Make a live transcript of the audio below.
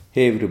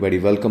Hey everybody,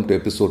 welcome to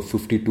episode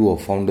 52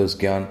 of Founders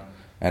Gyan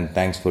and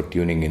thanks for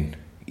tuning in.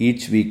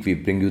 Each week we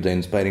bring you the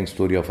inspiring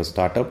story of a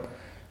startup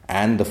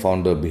and the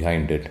founder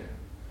behind it.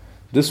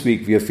 This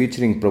week we are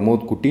featuring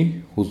Pramod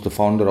Kuti, who's the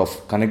founder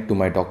of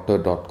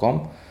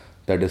connecttomydoctor.com,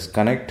 that is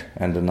connect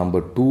and the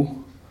number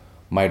 2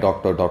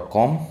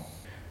 mydoctor.com,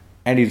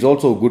 and he's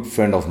also a good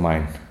friend of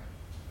mine.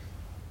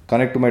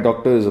 Connect to My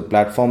Doctor is a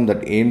platform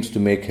that aims to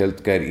make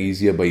healthcare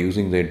easier by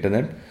using the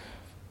internet.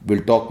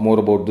 We'll talk more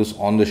about this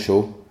on the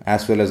show,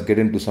 as well as get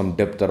into some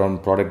depth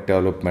around product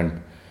development,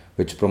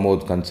 which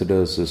Pramod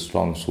considers his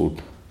strong suit.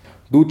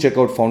 Do check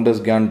out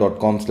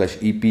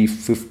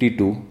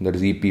foundersgyan.com/EP52, that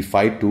is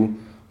EP52,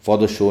 for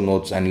the show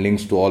notes and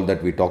links to all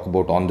that we talk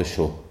about on the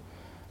show.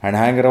 And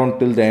hang around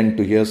till the end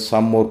to hear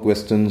some more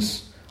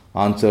questions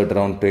answered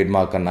around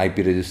trademark and IP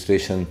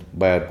registration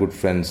by our good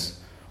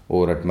friends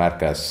over at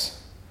Marcas.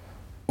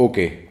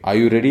 Okay, are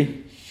you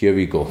ready? Here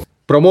we go.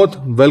 Pramod,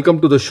 welcome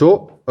to the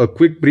show. A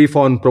quick brief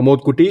on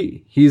Pramod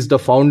Kuti. He's the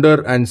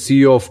founder and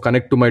CEO of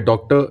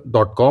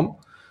connecttomydoctor.com,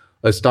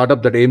 a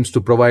startup that aims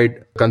to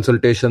provide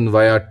consultation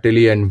via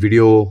tele and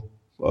video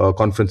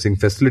conferencing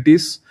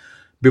facilities.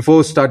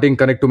 Before starting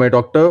Connect to My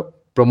Doctor,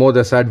 Pramod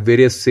has had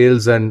various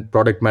sales and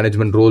product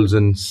management roles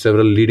in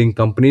several leading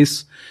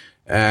companies.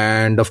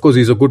 And of course,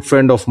 he's a good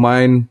friend of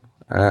mine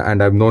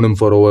and I've known him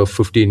for over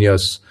 15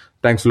 years.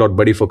 Thanks a lot,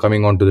 buddy, for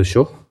coming on to the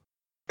show.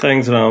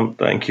 Thanks, Ram.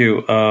 Thank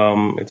you.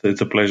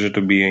 It's a pleasure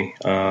to be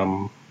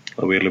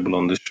available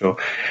on this show.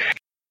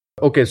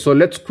 Okay, so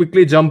let's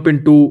quickly jump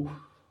into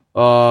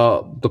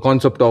the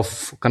concept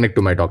of Connect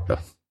to My Doctor.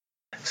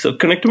 So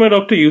Connect to My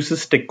Doctor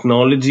uses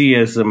technology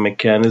as a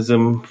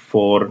mechanism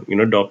for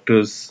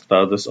doctors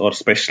or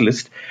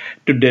specialists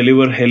to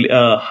deliver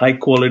high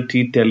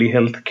quality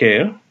telehealth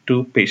care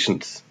to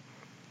patients.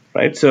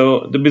 Right.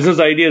 So the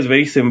business idea is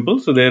very simple.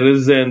 So there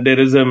is a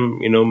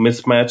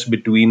mismatch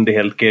between the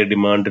healthcare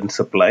demand and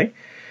supply.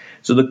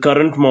 So the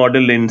current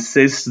model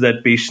insists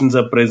that patients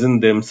are present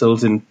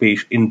themselves in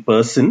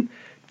person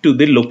to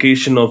the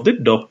location of the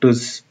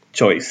doctor's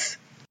choice.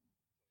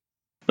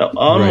 Now,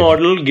 our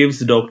model gives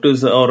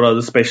doctors or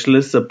other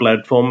specialists a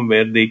platform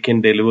where they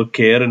can deliver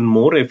care in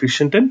more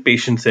efficient and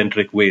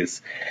patient-centric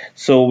ways.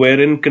 So,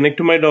 wherein Connect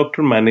to My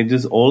Doctor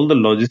manages all the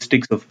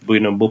logistics of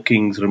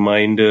bookings,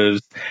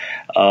 reminders,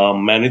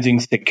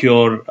 managing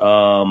secure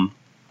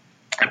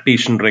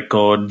patient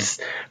records,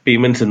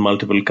 payments in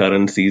multiple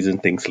currencies,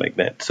 and things like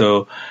that.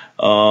 So,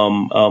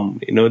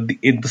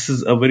 this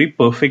is a very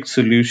perfect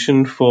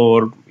solution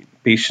for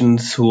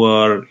patients who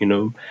are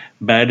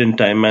bad in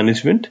time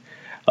management.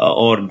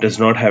 Or does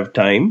not have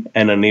time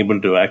and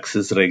unable to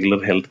access regular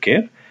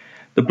healthcare.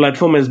 The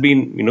platform has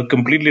been,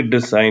 completely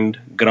designed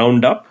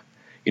ground up,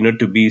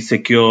 to be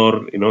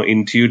secure,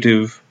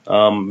 intuitive,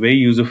 very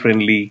user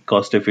friendly,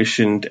 cost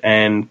efficient,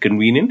 and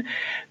convenient.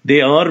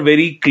 They are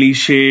very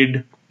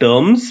cliched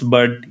terms,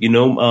 but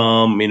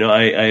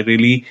I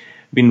really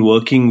been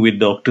working with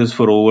doctors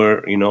for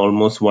over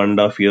almost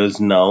 1.5 years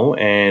now,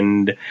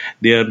 and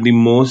they are the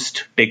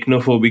most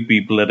technophobic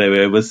people that I've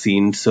ever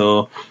seen.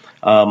 So.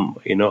 One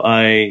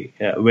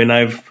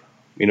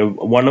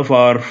of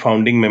our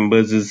founding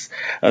members is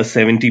a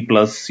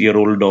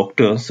 70-plus-year-old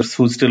doctor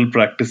who's still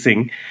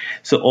practicing.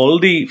 So all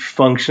the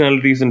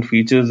functionalities and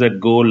features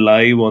that go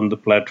live on the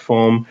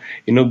platform,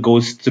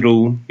 goes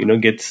through,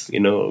 gets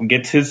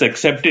his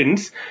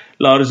acceptance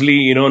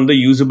largely, on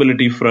the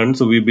usability front.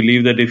 So we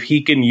believe that if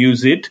he can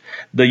use it,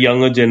 the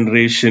younger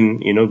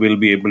generation, will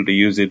be able to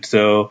use it.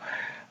 So.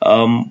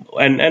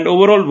 And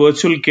overall,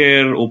 virtual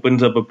care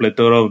opens up a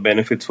plethora of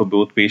benefits for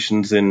both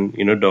patients and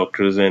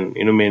doctors, and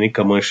many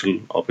commercial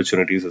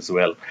opportunities as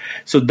well.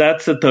 So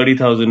that's a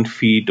 30,000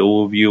 feet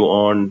overview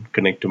on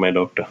Connect to My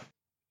Doctor.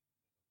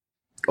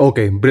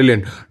 Okay,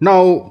 brilliant.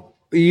 Now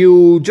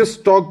you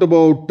just talked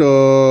about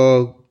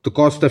the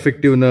cost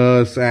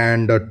effectiveness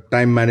and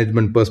time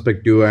management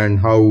perspective and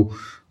how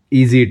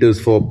easy it is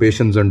for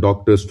patients and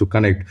doctors to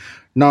connect.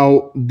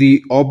 Now,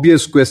 the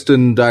obvious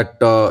question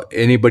that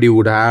anybody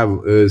would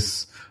have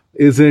is,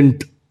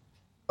 isn't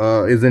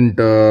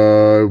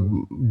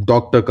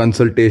doctor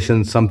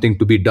consultation something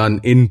to be done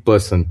in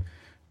person?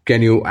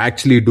 Can you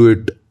actually do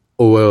it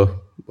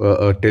over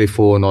a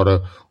telephone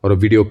or a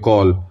video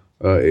call?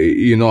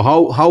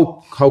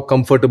 How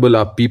comfortable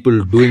are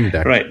people doing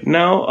that? Right.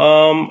 Now,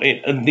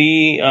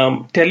 the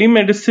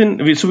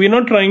telemedicine, so we're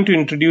not trying to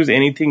introduce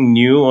anything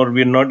new, or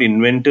we're not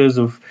inventors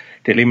of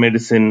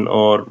telemedicine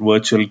or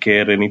virtual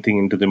care, anything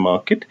into the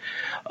market.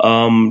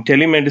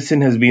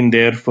 Telemedicine has been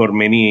there for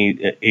many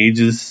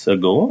ages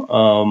ago.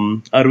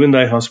 Arvind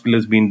Eye Hospital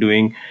has been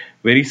doing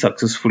very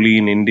successfully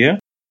in India.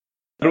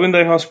 Arvind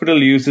Eye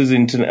Hospital uses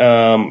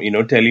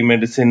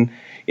telemedicine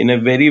in a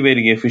very,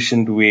 very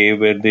efficient way,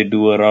 where they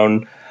do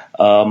around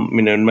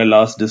in my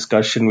last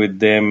discussion with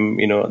them,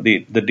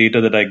 the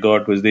data that I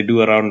got was they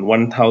do around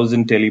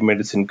 1,000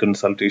 telemedicine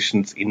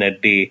consultations in a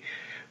day,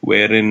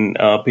 wherein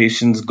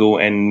patients go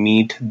and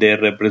meet their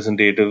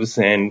representatives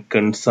and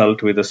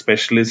consult with a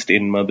specialist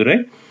in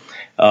Madurai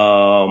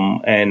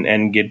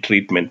and get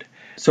treatment.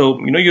 So,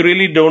 you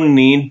really don't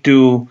need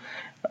to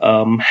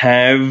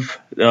have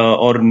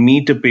or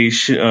meet a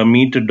patient,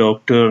 meet a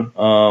doctor,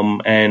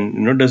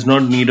 and does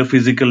not need a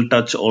physical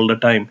touch all the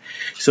time.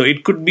 So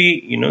it could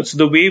be, so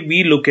the way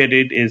we look at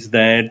it is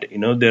that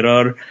there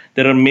are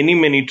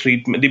many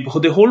treatment.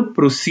 The whole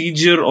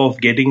procedure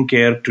of getting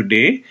care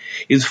today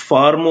is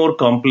far more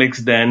complex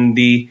than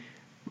the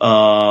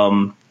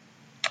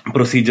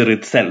procedure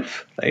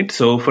itself, right?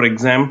 So, for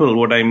example,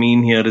 what I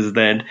mean here is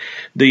that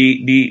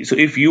so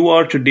if you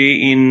are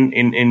today in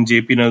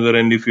JP Nagar,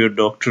 and if your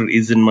doctor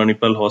is in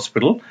Manipal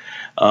Hospital,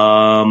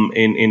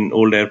 in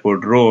Old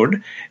Airport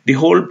Road, the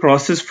whole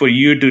process for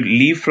you to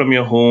leave from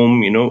your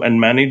home, and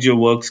manage your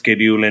work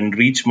schedule and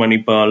reach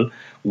Manipal,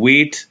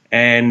 wait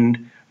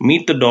and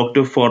meet the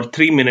doctor for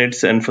 3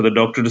 minutes, and for the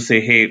doctor to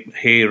say,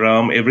 hey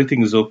Ram,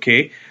 everything is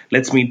okay,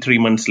 let's meet 3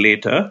 months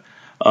later,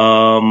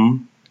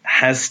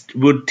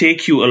 would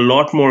take you a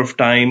lot more of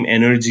time,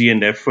 energy,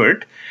 and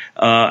effort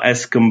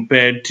as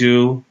compared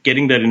to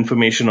getting that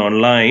information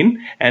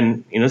online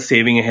and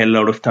saving a hell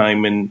lot of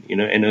time and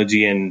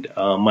energy and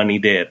money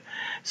there.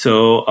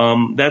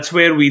 So that's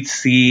where we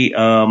see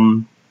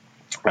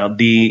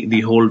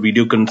the whole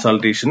video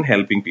consultation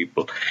helping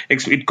people.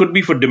 It could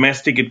be for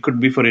domestic, it could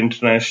be for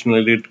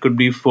international, it could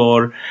be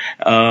for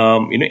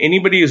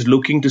anybody is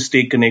looking to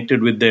stay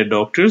connected with their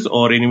doctors,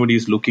 or anybody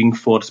is looking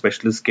for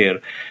specialist care.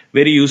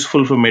 Very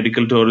useful for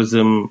medical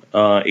tourism,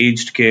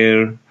 aged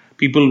care,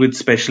 people with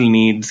special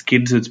needs,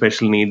 kids with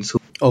special needs.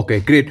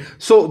 Okay, great.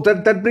 So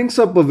that brings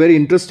up a very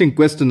interesting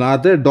question. Are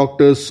there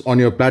doctors on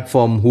your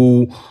platform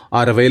who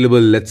are available,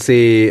 let's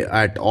say,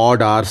 at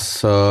odd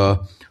hours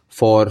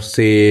for,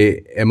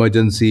 say,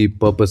 emergency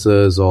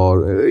purposes,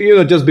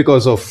 or just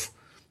because of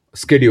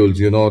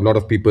schedules? A lot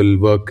of people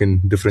work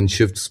in different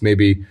shifts.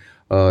 Maybe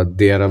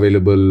they are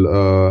available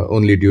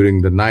only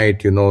during the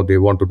night. They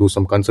want to do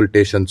some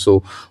consultation.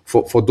 So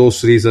for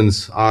those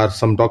reasons, are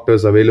some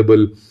doctors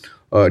available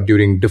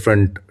during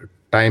different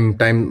time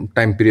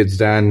periods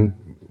than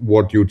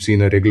what you'd see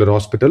in a regular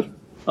hospital?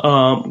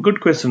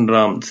 Good question,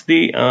 Ram.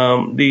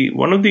 The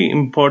one of the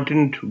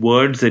important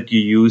words that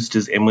you used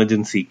is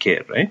emergency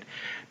care, right?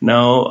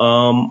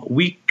 Now,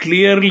 we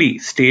clearly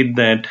state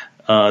that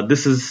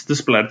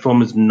this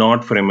platform is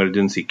not for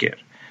emergency care,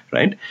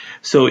 right?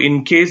 So,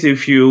 in case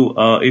if you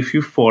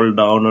fall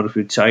down, or if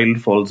your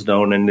child falls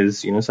down and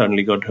is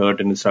suddenly got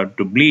hurt and is started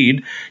to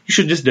bleed, you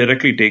should just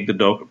directly take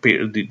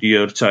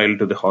your child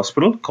to the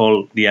hospital,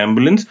 call the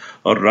ambulance,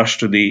 or rush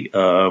to the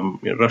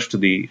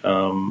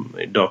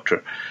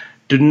doctor.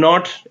 Do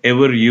not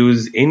ever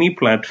use any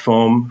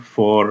platform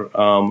for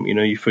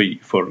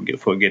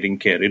for getting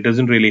care. It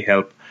doesn't really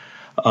help.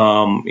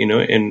 So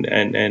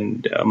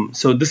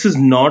this is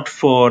not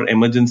for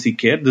emergency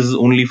care. This is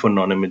only for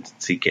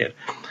non-emergency care.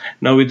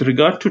 Now, with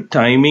regard to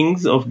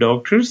timings of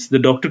doctors,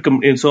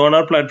 so on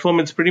our platform,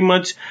 it's pretty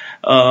much,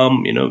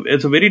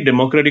 it's a very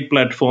democratic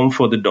platform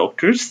for the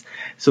doctors.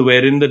 So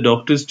wherein the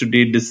doctors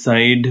today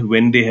decide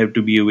when they have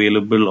to be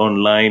available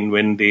online,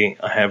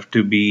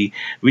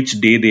 which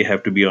day they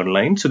have to be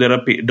online. So there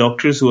are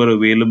doctors who are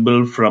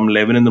available from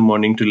 11 in the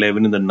morning to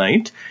 11 in the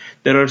night.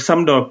 There are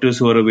some doctors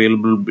who are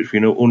available,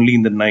 only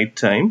in the night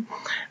time.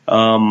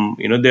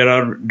 There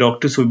are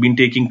doctors who have been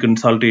taking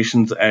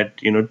consultations at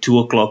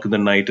 2:00 in the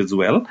night as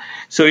well.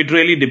 So it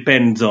really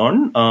depends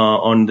on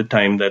the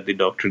time that the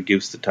doctor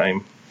gives the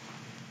time.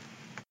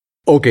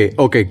 Okay,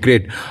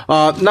 great.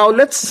 Now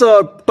let's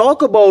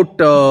talk about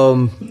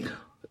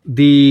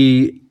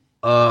the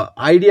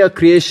idea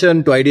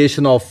creation to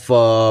ideation of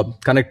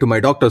Connect to My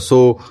Doctor.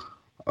 So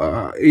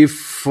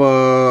if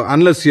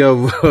unless you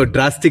have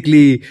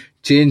drastically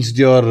changed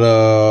your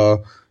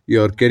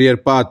career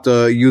path,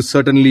 you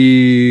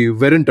certainly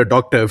weren't a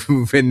doctor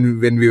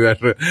when we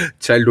were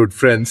childhood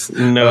friends.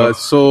 No.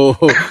 So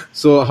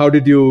how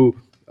did you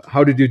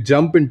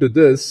jump into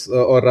this,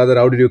 or rather,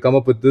 how did you come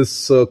up with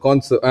this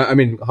concept? I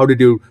mean, how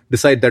did you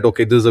decide that,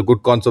 okay, this is a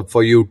good concept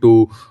for you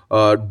to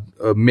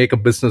make a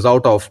business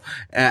out of?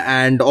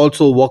 And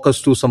also walk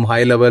us through some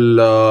high level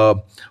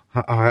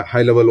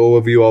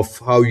overview of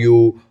how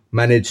you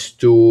managed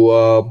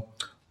to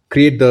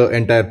create the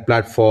entire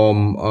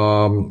platform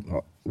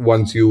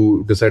once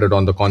you decided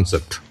on the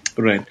concept.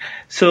 Right.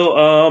 So,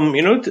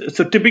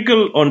 so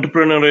typical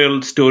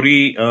entrepreneurial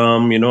story.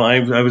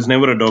 I was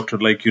never a doctor,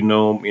 like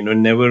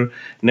never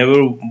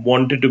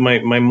wanted to.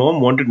 My mom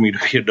wanted me to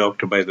be a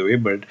doctor, by the way,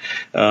 but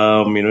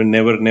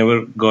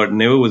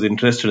never was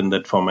interested in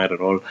that format at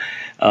all.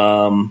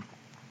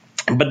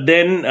 But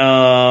then,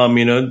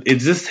 it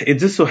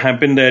just so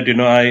happened that,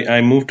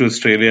 I moved to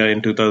Australia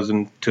in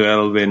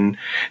 2012 when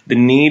the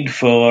need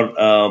for,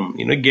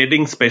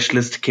 getting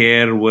specialist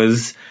care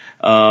was,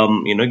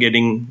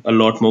 getting a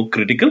lot more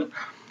critical.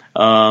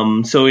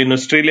 So in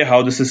Australia,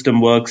 how the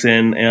system works,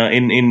 and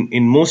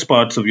in most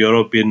parts of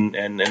Europe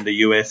and the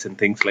US and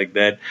things like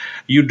that,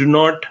 you do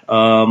not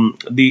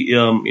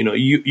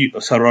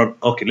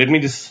okay, let me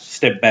just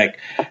step back.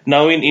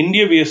 Now in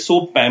India, we are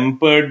so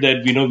pampered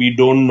that we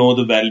don't know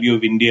the value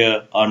of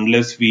India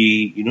unless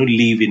we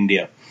leave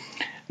India.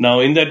 Now,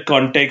 in that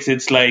context,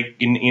 it's like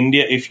in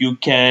India, if you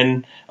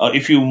can,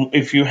 if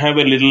you have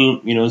a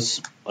little,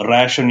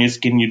 rash on your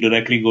skin, you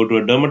directly go to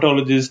a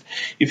dermatologist.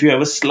 If you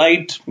have a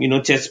slight,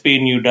 chest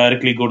pain, you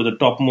directly go to the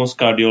topmost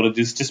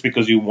cardiologist just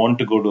because you want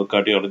to go to a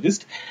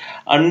cardiologist.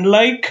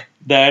 Unlike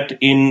that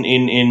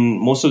in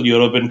most of the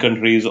European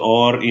countries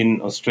or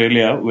in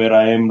Australia, where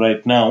I am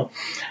right now,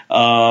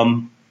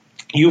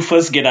 you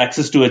first get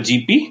access to a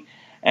GP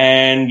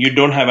and you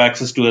don't have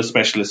access to a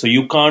specialist. So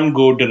you can't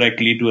go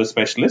directly to a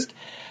specialist.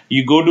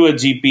 You go to a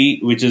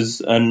GP, which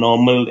is a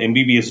normal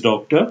MBBS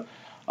doctor,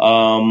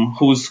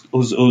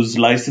 who's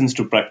licensed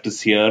to practice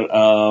here,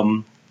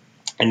 and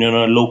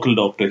a local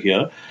doctor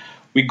here.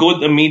 We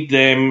go meet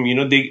them.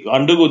 They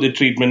undergo the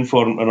treatment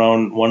for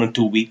around 1 or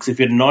 2 weeks. If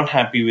you're not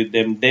happy with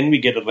them, then we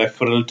get a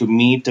referral to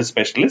meet a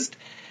specialist.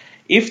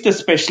 If the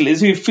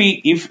specialist,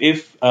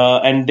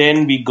 and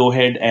then we go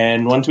ahead,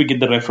 and once we get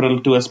the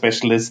referral to a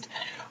specialist,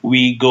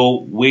 we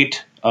go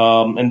wait,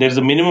 and there's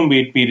a minimum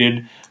wait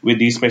period with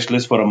these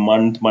specialists for a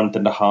month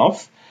and a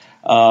half.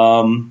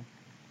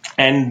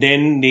 And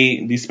then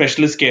the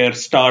specialist care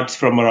starts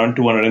from around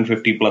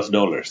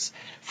 $250+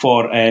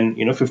 for an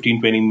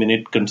 15-20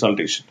 minute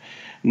consultation.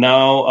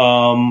 Now,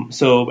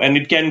 and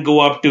it can go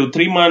up to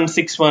 3 months,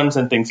 6 months,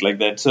 and things like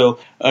that. So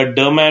a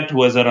dermat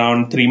was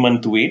around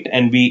 3-month wait,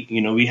 and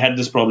we had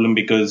this problem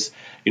because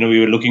we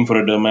were looking for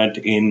a dermat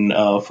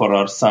for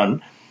our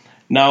son.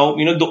 Now,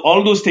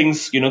 all those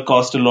things,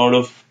 cost a lot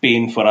of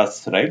pain for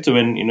us, right? So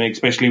when,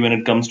 especially when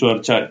it comes to our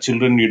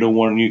children, you don't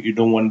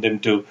want them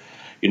to,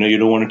 you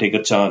don't want to take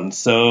a chance.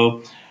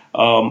 So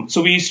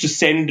we used to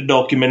send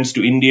documents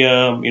to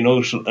India,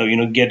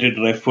 get it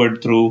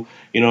referred through,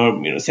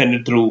 send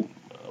it through,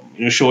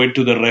 show it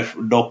to the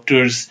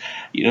doctors,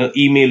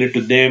 email it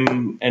to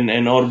them,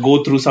 and or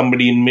go through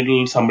somebody in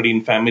middle, somebody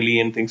in family,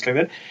 and things like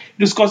that. It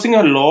was causing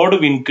a lot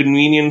of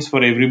inconvenience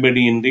for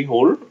everybody in the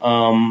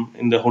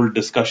whole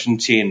discussion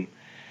chain.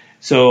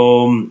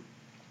 So,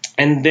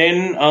 and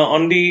then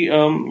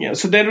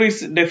so there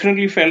was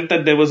definitely felt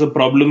that there was a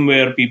problem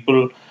where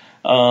people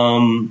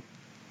don't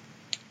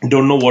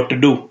know what to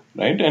do.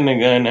 Right,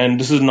 and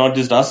this is not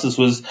just us. This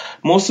was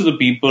most of the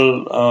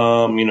people,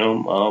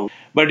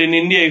 But in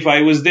India, if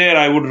I was there,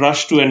 I would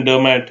rush to a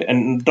dermat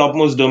and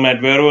topmost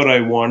dermat wherever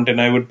I want, and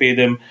I would pay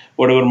them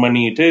whatever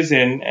money it is,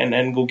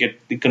 and go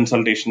get the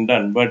consultation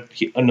done. But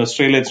in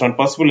Australia, it's not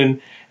possible, and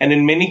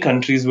in many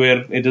countries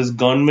where it is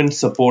government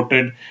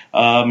supported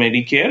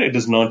Medicare, it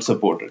is not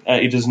supported.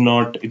 It is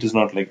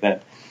not like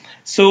that.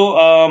 So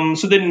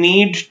the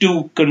need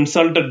to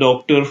consult a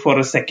doctor for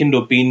a second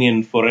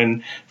opinion, for a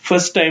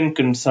first-time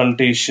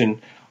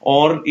consultation,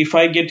 or if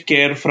I get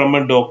care from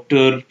a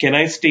doctor, can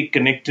I stay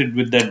connected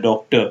with that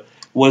doctor,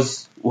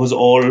 was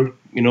all,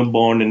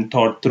 born and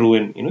thought through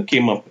and,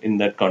 came up in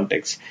that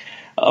context.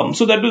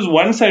 So that was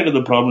one side of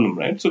the problem,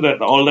 right? So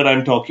that all that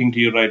I'm talking to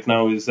you right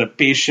now is a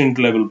patient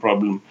level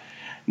problem.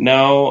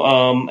 Now,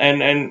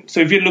 and so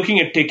if you're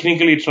looking at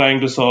technically trying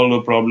to solve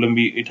a problem,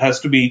 it has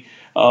to be,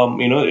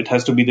 it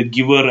has to be the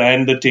giver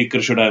and the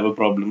taker should have a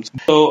problem.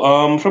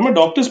 So from a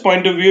doctor's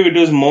point of view, it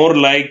was more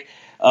like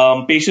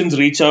patients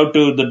reach out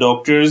to the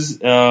doctors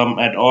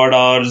at odd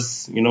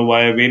hours,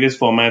 via various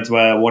formats,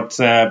 via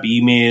WhatsApp,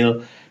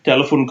 email,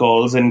 telephone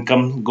calls, and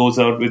goes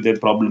out with their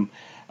problem.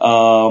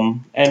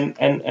 And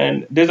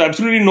there's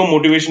absolutely no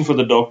motivation for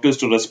the doctors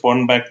to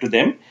respond back to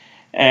them.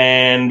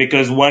 And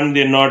because one,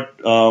 they're not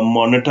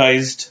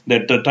monetized,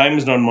 that the time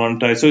is not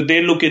monetized. So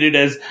they look at it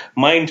as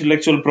my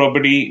intellectual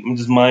property, which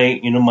is my,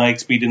 my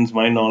experience,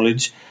 my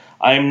knowledge.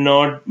 I'm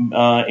not,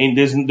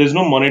 there's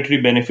no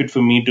monetary benefit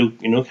for me to,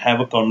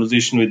 have a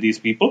conversation with these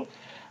people.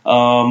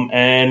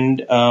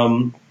 And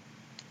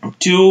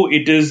two,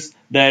 it is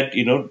that,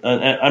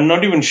 I'm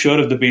not even sure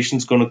if the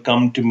patient's going to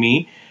come to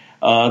me.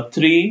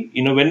 Three,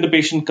 when the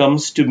patient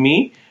comes to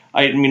me,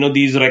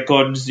 these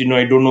records,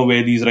 I don't know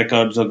where these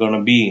records are going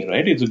to be,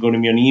 right? It's going to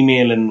be on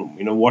email and,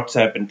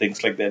 WhatsApp and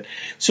things like that.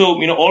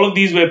 So, all of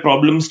these were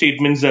problem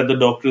statements that the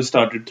doctors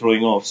started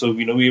throwing off. So,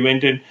 we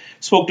went and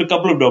spoke to a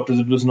couple of doctors.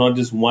 It was not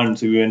just one.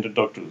 So we went to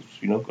doctors,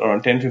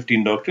 around 10,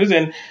 15 doctors,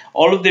 and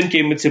all of them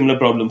came with similar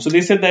problems. So they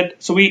said that,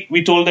 so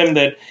we told them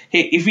that,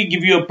 hey, if we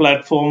give you a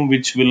platform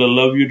which will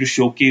allow you to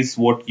showcase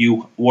what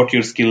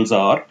your skills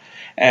are,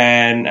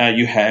 and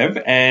you have,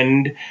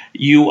 and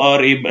you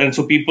are able, and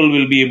so people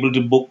will be able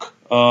to book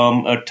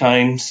at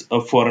times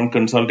for a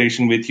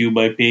consultation with you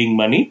by paying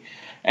money,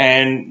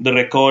 and the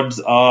records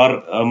are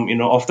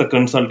of the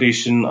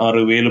consultation are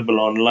available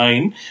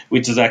online,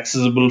 which is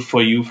accessible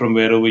for you from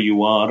wherever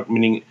you are.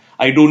 Meaning,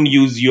 I don't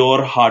use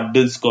your hard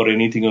disk or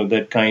anything of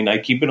that kind. I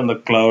keep it on the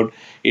cloud.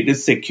 It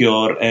is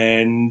secure,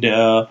 and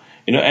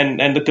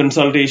and the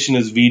consultation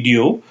is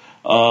video.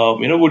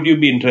 Would you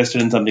be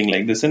interested in something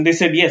like this? And they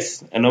said,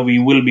 yes, we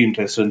will be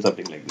interested in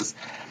something like this.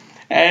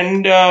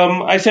 And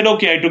I said,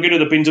 okay, I took it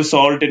with a pinch of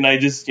salt, and I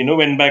just,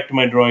 went back to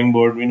my drawing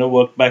board,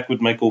 worked back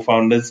with my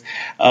co-founders.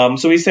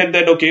 So we said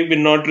that, okay, we're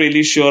not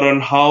really sure on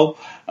how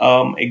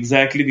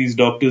exactly these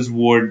doctors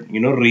would,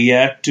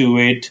 react to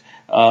it,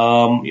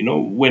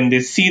 when they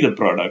see the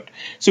product.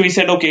 So we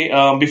said, okay,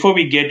 before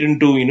we get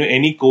into,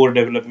 any core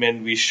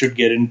development, we should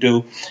get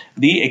into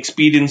the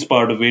experience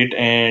part of it,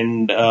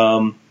 and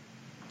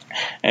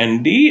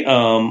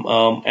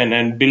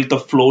built the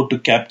flow to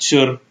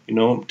capture,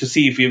 to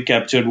see if we've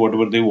captured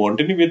whatever they want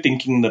and if we're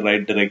thinking in the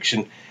right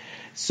direction.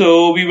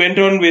 So we went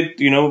on with,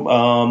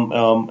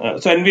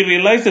 and we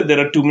realized that there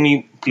are too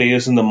many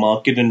players in the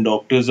market, and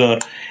doctors are,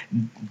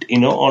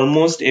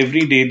 almost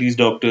every day these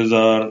doctors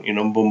are,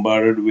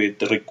 bombarded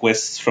with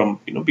requests from,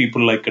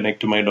 people like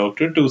Connect to My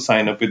Doctor to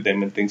sign up with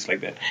them and things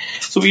like that.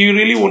 So we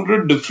really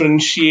wanted to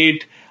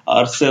differentiate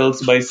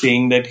ourselves by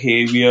saying that,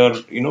 hey,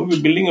 we're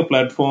building a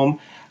platform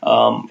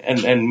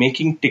and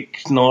making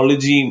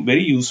technology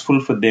very useful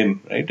for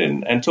them, right?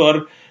 And so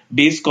our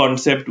base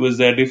concept was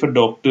that if a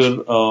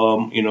doctor,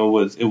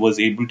 was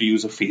able to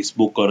use a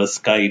Facebook or a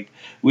Skype,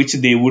 which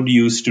they would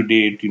use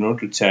today,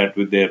 to chat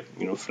with their,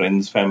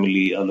 friends,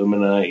 family,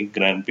 alumni,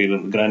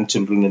 grandparents,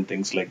 grandchildren, and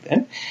things like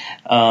that,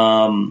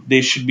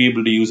 they should be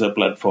able to use our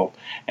platform.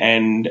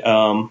 And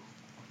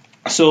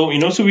so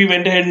we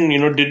went ahead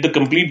and, did the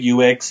complete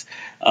UX,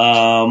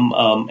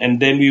 and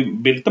then we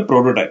built the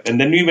prototype.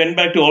 And then we went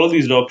back to all of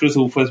these doctors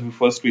who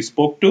first we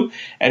spoke to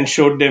and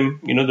showed them,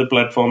 the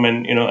platform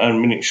and,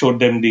 showed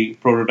them the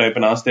prototype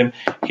and asked them,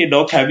 hey,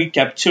 doc, have we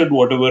captured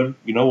whatever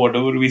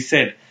we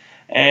said?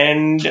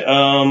 And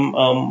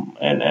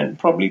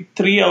probably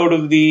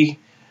 3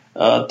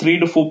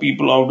 to 4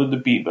 people out of the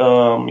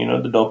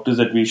the doctors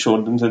that we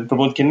showed them said,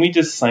 Pramod, can we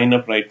just sign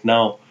up right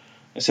now?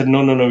 I said,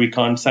 no, we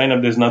can't sign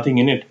up. There's nothing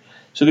in it.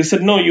 So they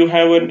said, no, you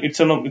have it's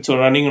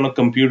running on a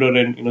computer,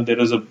 and there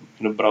is a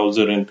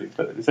browser and things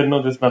like that. They said,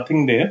 no, there's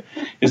nothing there.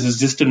 This is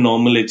just a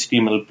normal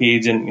HTML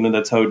page, and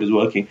that's how it is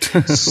working.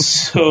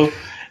 So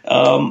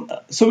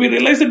we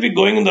realized that we're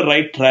going on the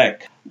right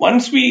track.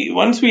 Once we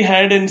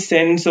had a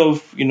sense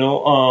of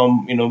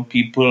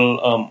people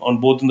on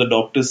both on the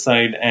doctor's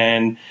side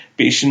and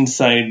patient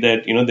side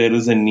that there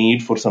is a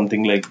need for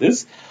something like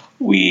this,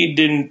 we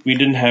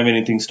didn't have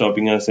anything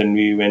stopping us, and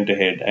we went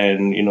ahead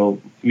and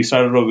we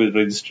started off with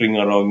registering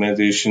our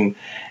organization,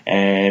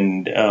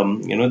 and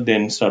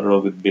then started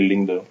off with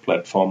building the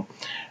platform.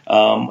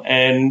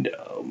 And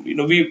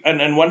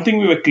one thing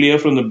we were clear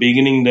from the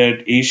beginning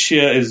that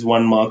Asia is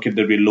one market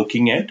that we're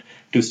looking at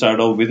to start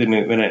off with. And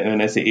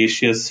when I say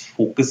Asia's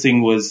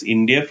focusing was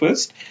India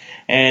first,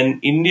 and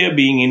India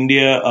being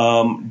India,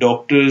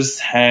 doctors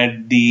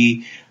had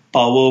the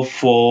power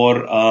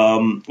for,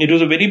 it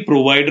was a very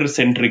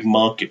provider-centric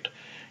market.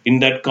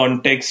 In that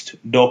context,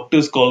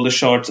 doctors call the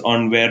shots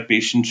on where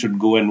patients should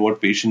go and what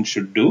patients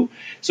should do.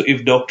 So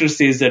if doctor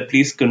says that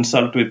please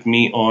consult with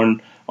me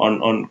on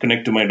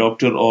Connect to My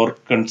Doctor or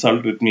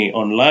consult with me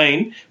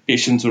online,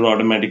 patients would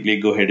automatically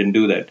go ahead and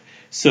do that.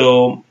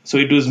 So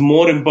it was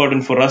more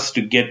important for us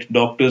to get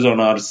doctors on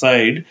our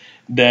side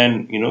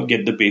than,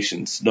 get the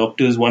patients.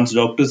 Once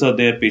doctors are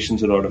there,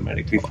 patients would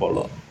automatically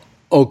follow.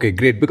 Okay,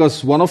 great.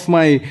 Because one of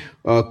my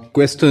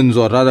questions,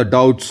 or rather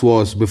doubts,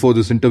 was before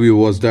this interview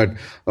was that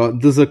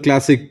this is a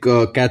classic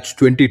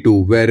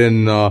catch-22,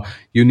 wherein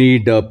you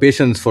need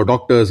patients for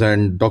doctors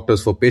and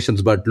doctors for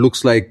patients, but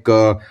looks like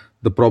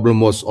the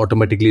problem was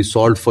automatically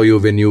solved for you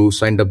when you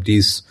signed up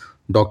these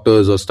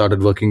doctors or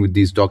started working with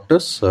these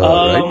doctors,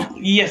 right?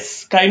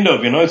 Yes, kind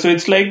of. So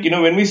it's like,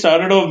 when we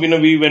started off,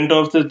 we went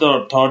off the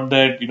thought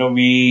that,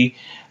 we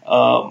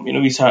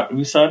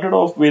started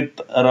off with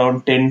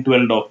around 10,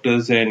 12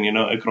 doctors and,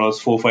 across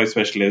 4, 5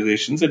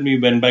 specializations. And we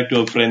went back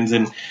to our friends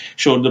and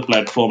showed the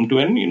platform to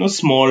an,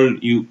 small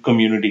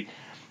community.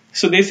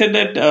 So they said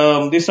that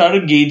they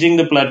started gauging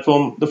the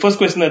platform. The first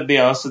question that they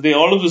asked,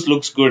 all of this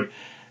looks good.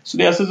 So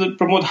they asked us,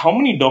 Pramod, how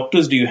many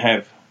doctors do you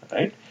have,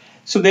 right?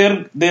 So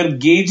they're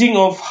gauging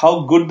of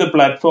how good the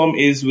platform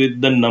is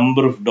with the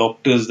number of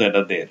doctors that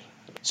are there.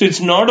 So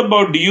it's not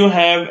about do you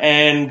have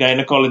an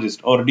gynecologist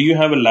or do you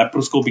have a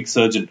laparoscopic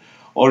surgeon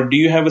or do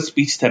you have a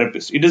speech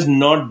therapist. It is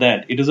not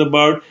that. It is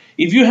about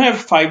if you have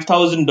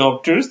 5,000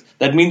 doctors,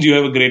 that means you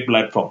have a great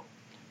platform,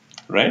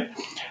 right?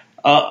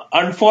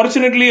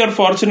 Unfortunately or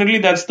fortunately,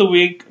 that's the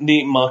way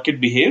the market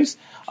behaves.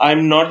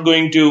 I'm not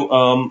going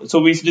to, so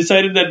we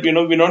decided that,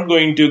 we're not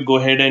going to go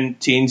ahead and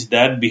change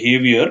that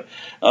behavior.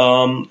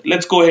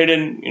 Let's go ahead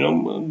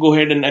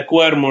and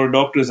acquire more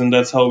doctors, and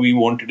that's how we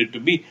wanted it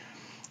to be.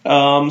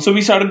 So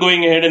we started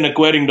going ahead and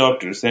acquiring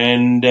doctors.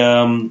 And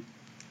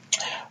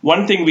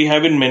one thing we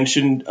haven't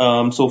mentioned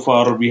so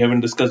far, or we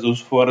haven't discussed so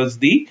far, is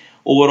the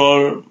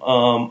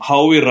overall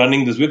how we're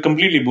running this. We're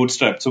completely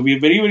bootstrapped. So we're a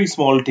very, very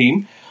small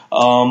team,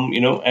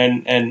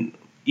 and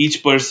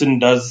each person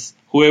does,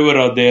 whoever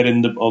are there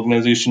in the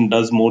organization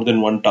does more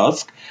than one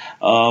task.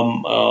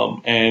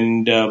 So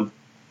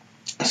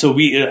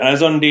we,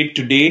 as on date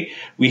today,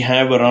 we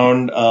have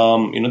around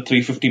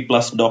 350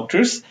 plus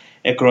doctors.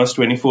 across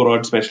 24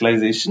 odd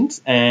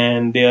specializations,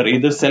 and they are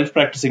either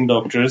self-practicing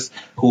doctors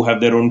who have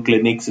their own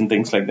clinics and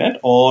things like that,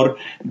 or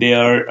they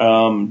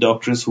are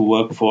doctors who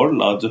work for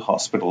larger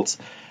hospitals.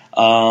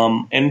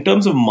 In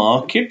terms of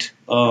market,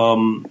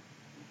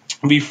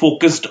 we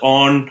focused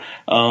on,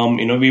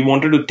 we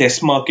wanted to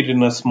test market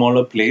in a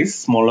smaller place,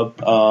 smaller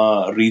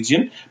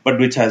region, but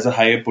which has a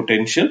higher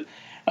potential.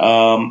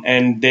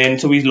 And then,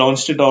 so we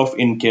launched it off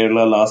in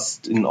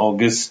Kerala in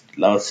August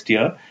last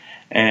year.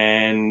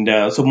 And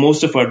so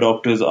most of our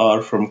doctors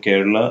are from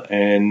Kerala,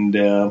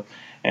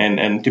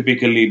 and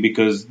typically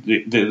because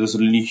there is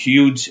a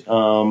huge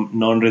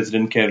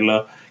non-resident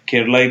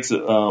Keralites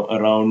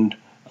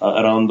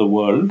around the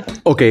world.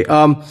 Okay,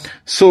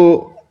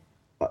 so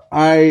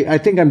I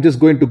think I'm just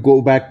going to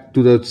go back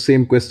to the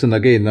same question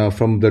again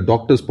from the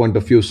doctor's point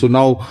of view. So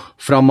now,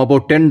 from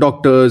about 10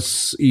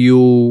 doctors,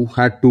 you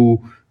had to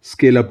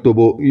scale up to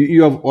about,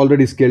 you have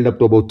already scaled up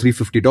to about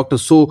 350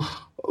 doctors. So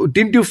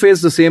didn't you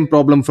face the same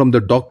problem from the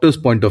doctor's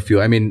point of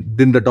view? I mean,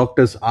 didn't the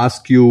doctors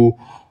ask you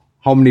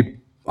how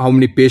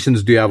many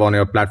patients do you have on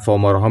your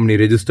platform, or how many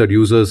registered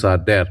users are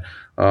there?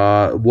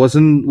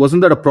 Wasn't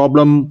that a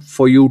problem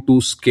for you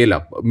to scale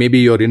up? Maybe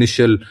your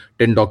initial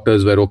 10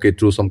 doctors were okay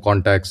through some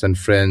contacts and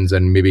friends,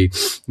 and maybe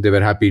they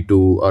were happy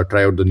to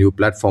try out the new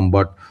platform.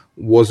 But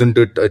wasn't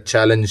it a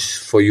challenge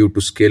for you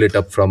to scale it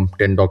up from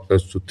 10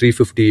 doctors to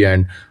 350?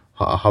 And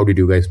how did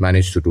you guys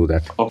manage to do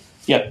that?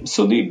 Yeah,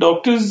 so the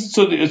doctors,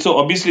 so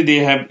obviously they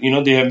have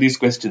these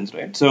questions,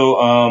 right?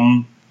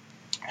 So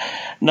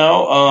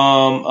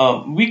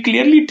now we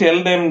clearly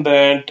tell them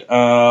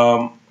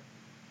that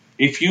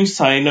if you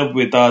sign up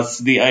with us,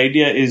 the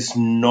idea is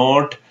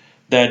not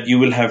that you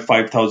will have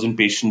 5,000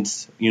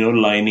 patients,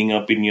 lining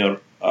up in your,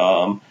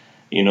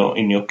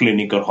 in your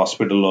clinic or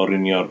hospital or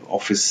in your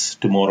office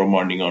tomorrow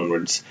morning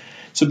onwards.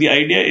 So the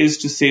idea is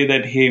to say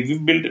that, hey,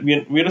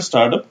 we're a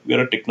startup,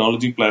 we're a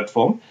technology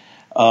platform,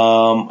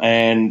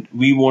 and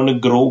we want to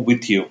grow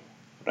with you,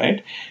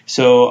 right?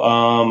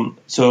 So,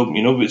 so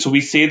we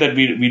say that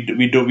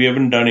we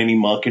haven't done any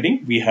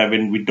marketing, we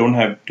don't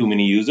have too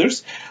many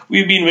users.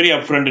 We've been very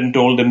upfront and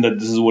told them that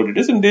this is what it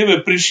is, and they've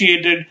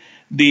appreciated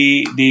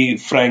the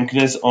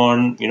frankness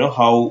on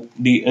how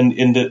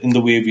in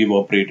the way we've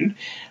operated.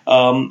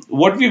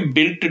 What we've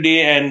built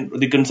today and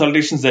the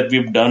consultations that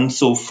we've done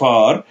so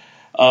far.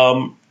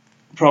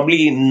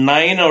 Probably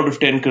 9 out of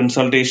 10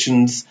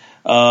 consultations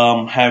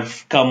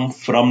have come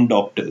from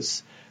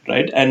doctors,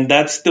 right? And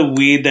that's the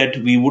way that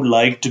we would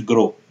like to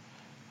grow,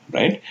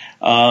 right?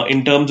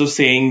 In terms of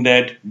saying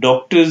that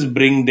doctors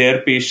bring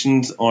their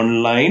patients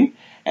online,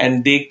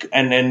 and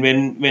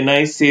when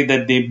I say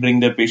that they bring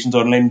their patients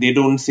online, they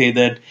don't say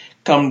that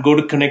go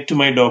to connect to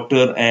my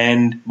doctor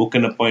and book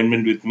an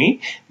appointment with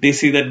me. They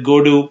say that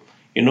go to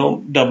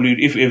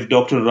if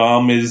Dr.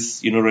 Ram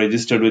is,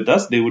 registered with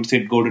us, they would say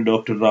go to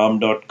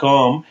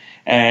drram.com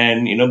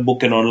and,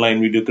 book an online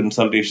video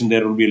consultation.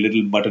 There will be a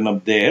little button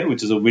up there,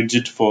 which is a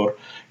widget for,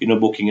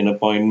 booking an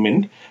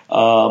appointment.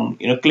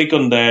 Click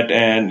on that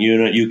and,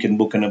 you can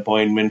book an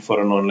appointment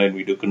for an online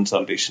video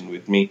consultation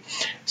with me.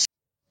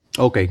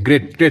 Okay,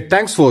 great.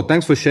 Thanks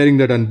for sharing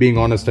that and being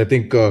honest. I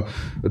think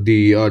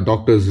the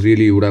doctors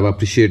really would have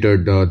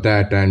appreciated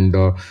that,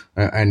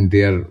 and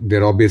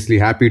they're obviously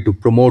happy to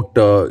promote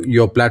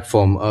your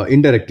platform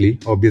indirectly.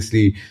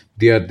 Obviously,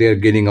 they're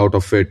getting out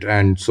of it,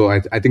 and so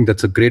I think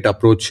that's a great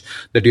approach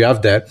that you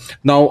have there.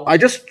 Now, I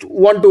just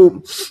want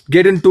to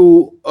get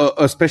into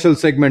a special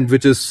segment,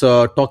 which is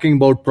talking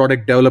about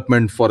product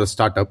development for a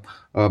startup.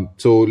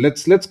 So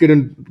let's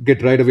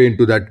get right away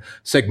into that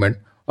segment.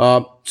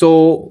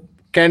 So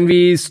can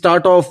we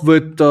start off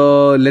with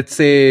let's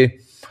say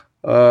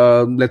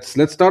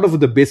let's start off with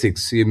the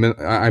basics.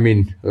 I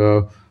mean,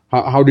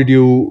 how did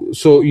you?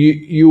 So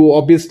you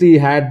obviously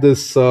had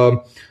this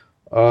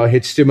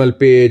HTML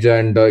page,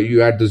 and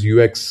you had this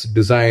UX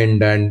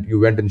designed, and you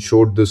went and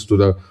showed this to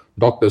the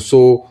doctor.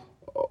 So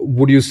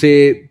would you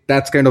say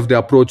that's kind of the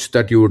approach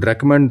that you would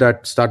recommend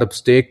that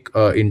startups take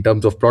in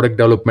terms of product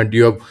development?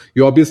 You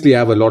obviously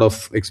have a lot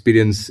of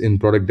experience in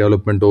product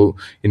development or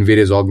in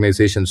various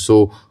organizations.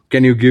 So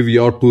can you give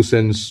your 2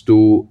 cents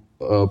to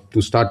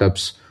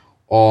startups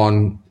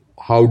on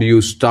how do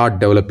you start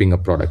developing a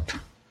product?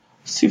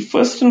 See,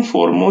 first and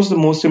foremost, the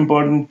most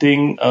important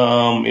thing,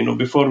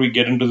 before we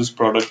get into this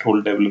product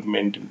whole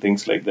development and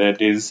things like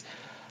that, is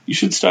you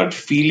should start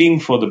feeling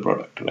for the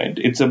product, right?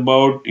 It's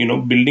about,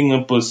 building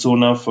a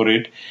persona for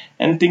it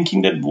and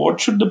thinking that what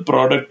should the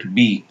product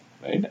be,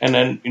 right? And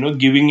then,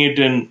 giving it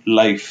a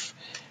life,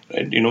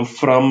 right?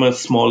 From a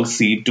small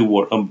seed to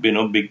what,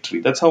 big tree.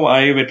 That's how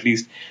I've at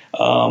least,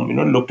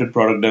 looked at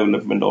product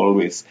development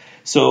always.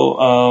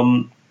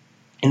 So,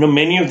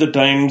 many of the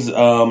times,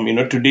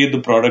 today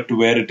the product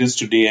where it is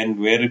today and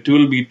where it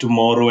will be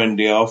tomorrow and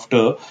day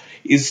after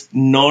is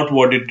not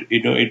what it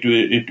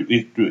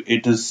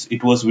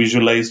was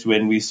visualized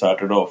when we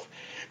started off.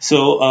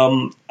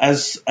 So,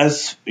 as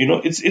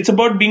it's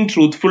about being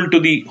truthful to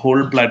the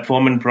whole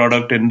platform and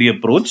product and the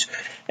approach,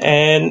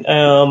 and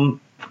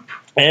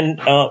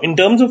And in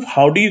terms of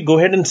how do you go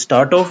ahead and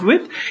start off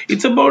with,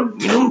 it's about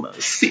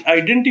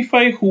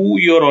identify who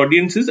your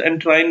audience is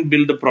and try and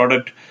build the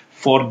product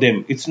for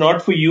them. It's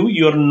not for you.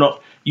 You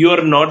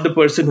are not the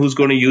person who's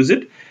going to use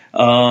it.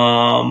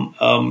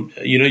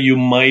 You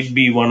might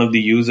be one of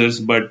the users,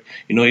 but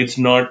it's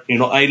not.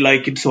 I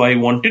like it, so I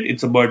want it.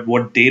 It's about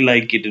what they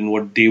like it and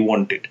what they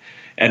want it,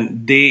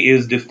 and they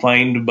is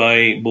defined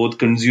by both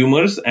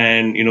consumers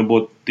and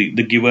both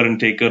the giver and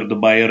taker, the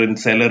buyer and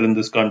seller in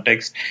this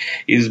context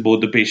is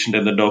both the patient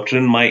and the doctor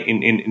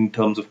in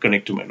terms of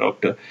Connect to My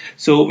Doctor.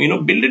 So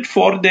build it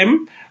for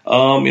them.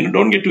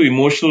 Don't get too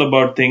emotional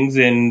about things,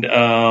 and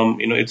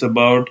it's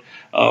about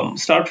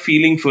start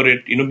feeling for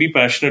it. Be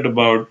passionate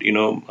about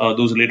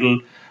those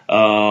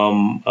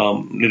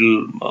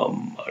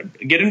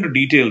get into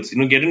details.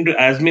 Get into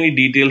as many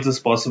details as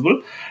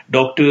possible.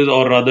 Doctors,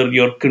 or rather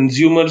your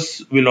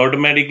consumers, will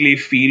automatically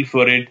feel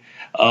for it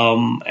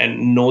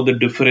and know the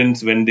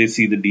difference when they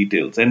see the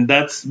details. And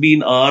that's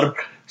been our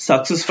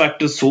success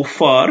factor so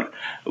far.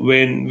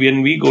 When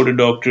we go to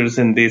doctors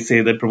and they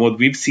say that, Pramod,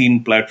 we've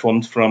seen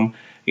platforms from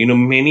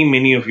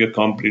many of your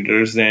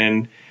competitors,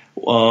 and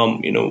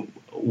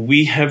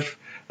we have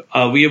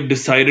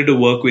decided to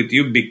work with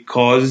you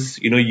because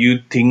you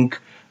think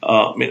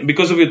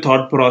because of your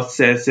thought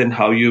process and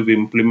how you've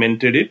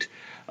implemented it.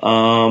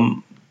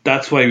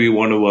 That's why we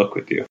want to work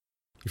with you.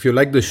 If you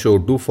like the show,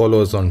 do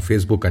follow us on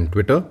Facebook and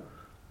Twitter.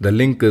 The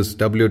link is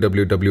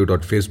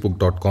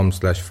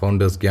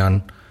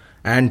www.facebook.com/foundersgyan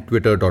and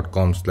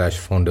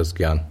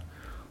twitter.com/foundersgyan.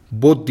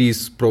 Both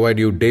these provide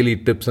you daily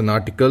tips and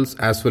articles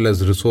as well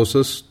as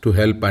resources to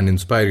help and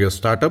inspire your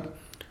startup.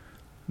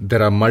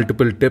 There are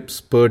multiple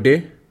tips per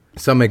day.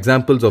 Some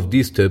examples of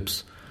these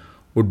tips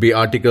would be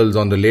articles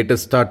on the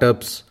latest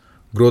startups,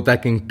 growth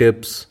hacking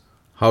tips,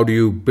 how do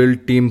you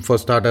build team for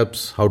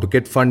startups, how to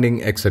get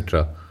funding,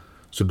 etc.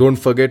 So don't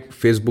forget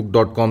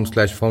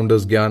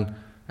facebook.com/foundersgyan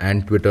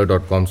and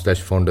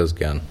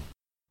twitter.com/foundersgyan.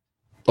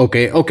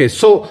 Okay.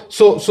 So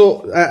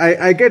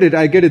I get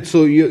it.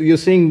 So you're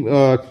saying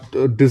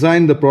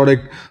design the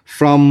product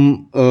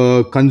from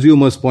a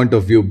consumer's point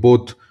of view,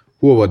 both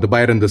whoever, the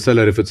buyer and the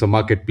seller, if it's a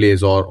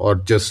marketplace or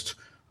just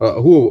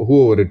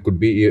whoever it could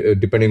be,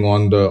 depending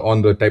on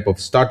the type of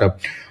startup.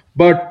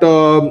 But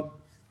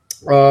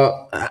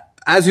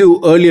as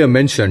you earlier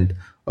mentioned,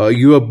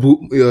 you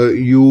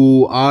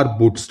are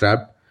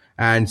bootstrapped,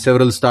 and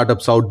several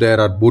startups out there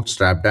are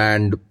bootstrapped,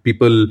 and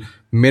people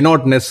may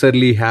not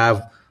necessarily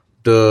have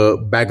the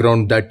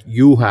background that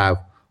you have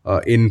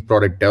in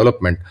product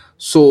development.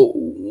 So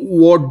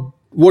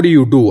what do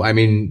you do? I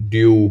mean, do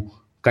you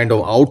kind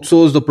of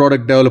outsource the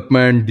product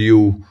development? Do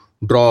you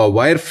draw a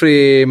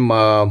wireframe?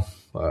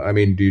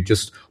 Do you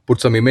just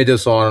put some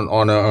images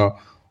on a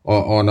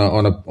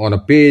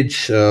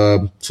page?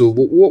 So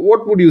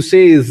what would you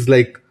say is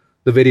like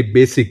the very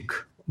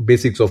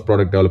basics of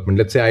product development?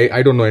 Let's say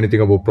I don't know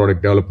anything about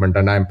product development,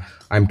 and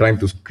I'm trying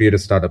to create a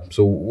startup.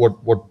 So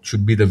what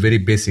should be the very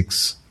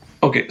basics?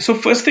 Okay, so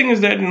first thing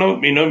is that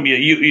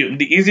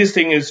the easiest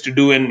thing is to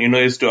do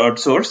is to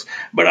outsource.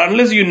 But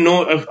unless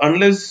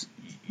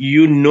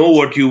you know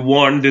what you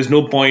want, there's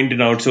no point in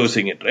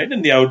outsourcing it, right?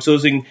 And the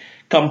outsourcing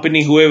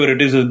company, whoever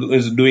it is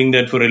doing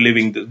that for a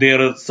living. They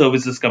are a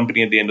services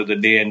company at the end of the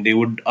day, and they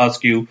would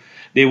ask you.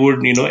 They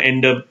would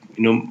end up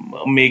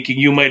making.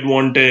 You might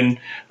want a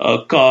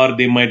car.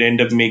 They might end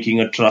up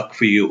making a truck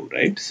for you,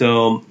 right?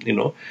 So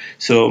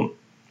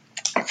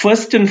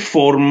first and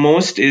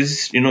foremost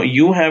is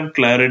you have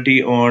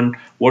clarity on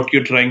what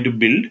you're trying to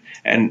build,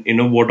 and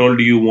what all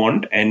do you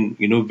want, and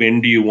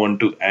when do you want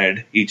to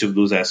add each of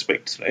those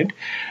aspects, right?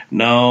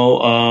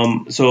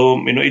 Now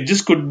it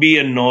just could be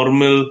a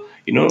normal,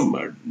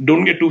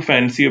 don't get too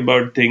fancy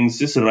about things.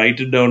 Just write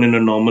it down in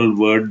a normal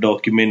Word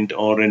document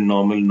or a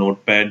normal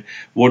notepad.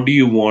 What do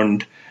you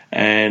want?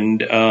 And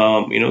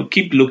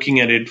keep looking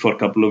at it for a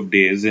couple of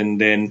days,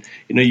 and then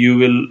you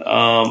will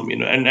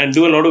and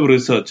do a lot of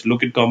research.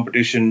 Look at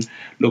competition,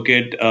 look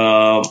at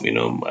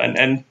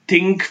and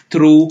think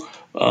through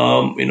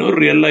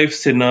real life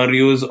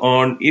scenarios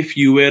on if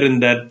you were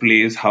in that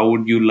place, how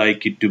would you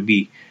like it to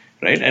be,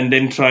 right? And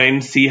then try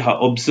and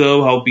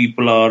observe how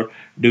people are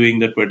doing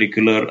that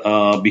particular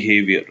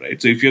behavior,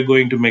 right? So if you're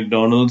going to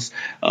McDonald's,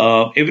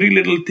 every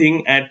little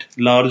thing at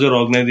larger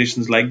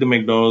organizations like the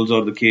McDonald's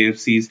or the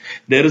KFCs,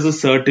 there is a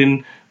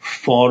certain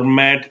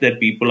format that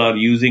people are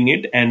using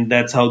it, and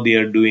that's how they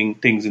are doing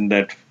things in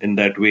that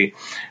way.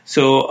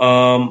 So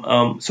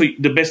so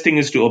the best thing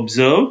is to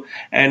observe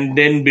and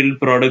then build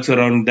products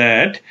around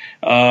that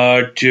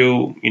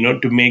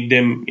to make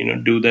them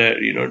do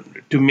that,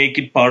 to make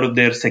it part of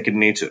their second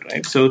nature,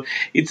 right? So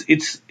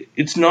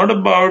it's not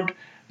about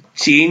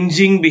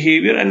changing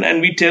behavior,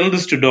 and we tell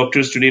this to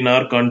doctors today in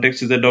our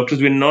context, is that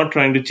doctors, we're not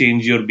trying to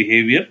change your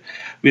behavior.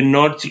 We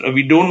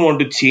don't want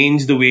to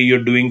change the way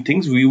you're doing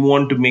things. We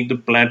want to make the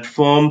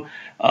platform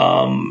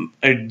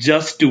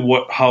adjust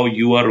to how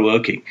you are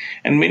working.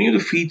 And many of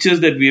the features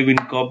that we have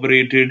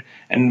incorporated,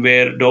 and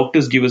where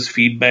doctors give us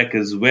feedback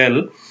as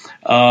well,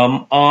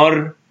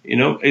 are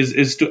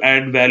is to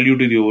add value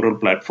to the overall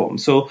platform.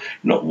 So,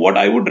 what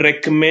I would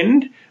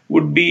recommend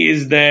would be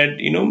is that,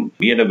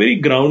 be at a very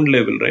ground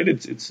level, right?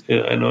 It's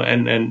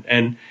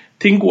and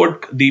think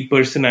what the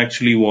person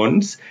actually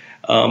wants.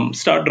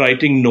 Start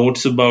writing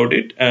notes about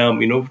it.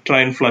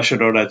 Try and flush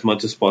it out as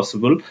much as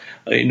possible.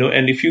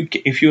 And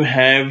if you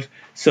have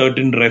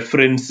certain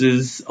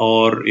references,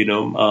 or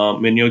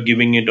when you're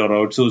giving it or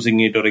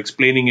outsourcing it or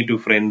explaining it to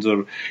friends,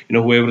 or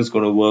whoever is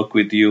going to work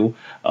with you,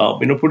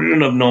 put it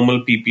in a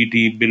normal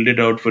PPT, build it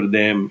out for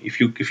them. If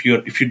you're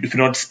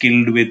not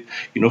skilled with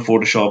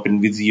Photoshop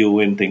and Visio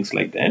and things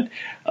like that,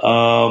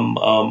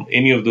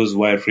 any of those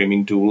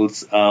wireframing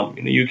tools,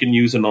 you can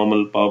use a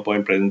normal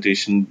PowerPoint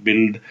presentation,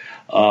 build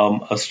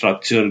a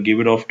structure,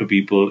 give it off to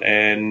people,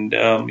 and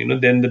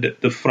then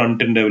the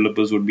front end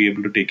developers would be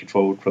able to take it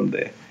forward from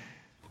there.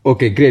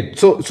 Okay, great.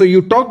 So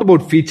you talked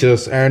about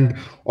features, and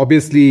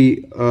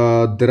obviously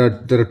there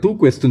are two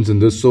questions in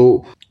this.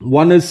 So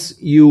one is,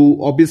 you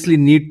obviously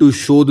need to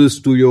show this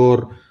to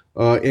your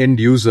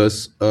end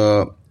users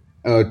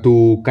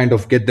to kind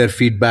of get their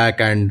feedback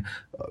and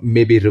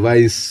maybe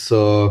revise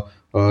or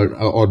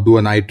do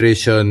an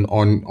iteration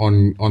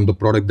on the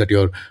product that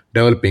you're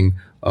developing.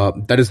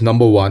 That is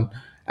number one.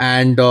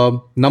 And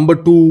number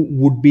two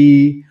would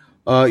be,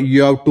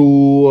 you have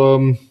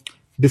to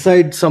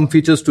decide some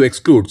features to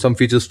exclude, some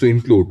features to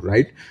include,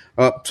 right?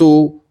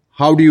 So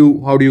how do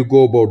you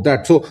go about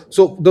that? So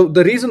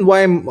the reason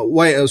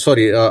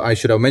I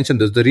should have mentioned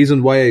this. The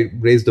reason why I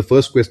raised the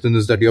first question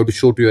is that you have to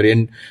show to your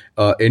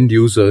end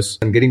users,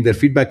 and getting their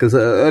feedback is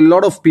a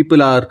lot of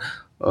people are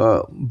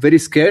very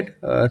scared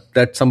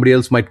that somebody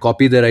else might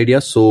copy their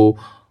ideas. So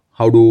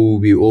how do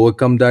we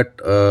overcome that?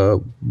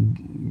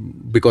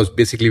 Because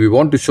basically we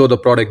want to show the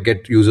product,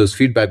 get users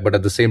feedback, but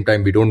at the same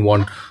time we don't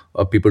want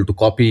people to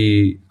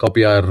copy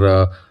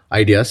our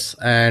ideas.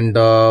 And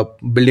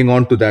building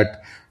on to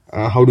that,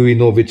 how do we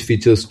know which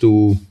features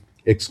to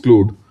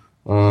exclude?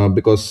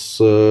 Because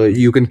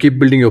you can keep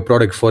building your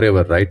product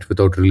forever, right,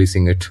 without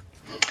releasing it.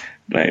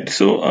 Right.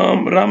 So,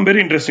 Ram, very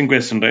interesting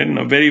question, right?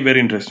 No, very, very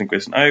interesting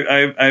question.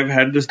 I've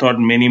had this thought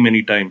many,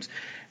 many times.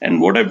 And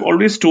what I've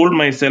always told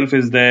myself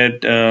is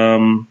that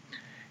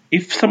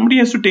if somebody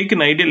has to take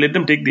an idea, let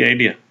them take the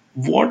idea.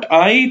 What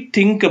I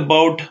think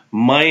about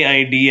my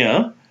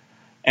idea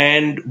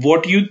and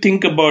what you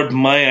think about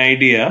my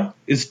idea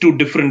is two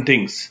different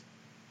things,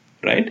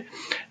 right?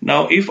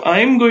 Now, if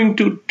I'm going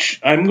to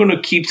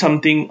keep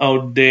something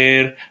out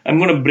there, I'm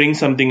going to bring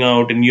something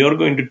out, and you're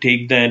going to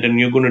take that and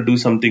you're going to do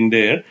something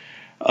there.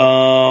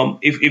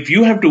 If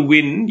you have to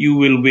win, you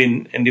will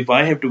win, and if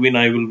I have to win,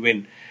 I will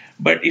win.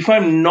 But if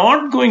I'm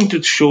not going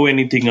to show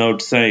anything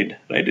outside,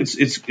 right, it's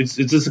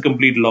just a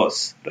complete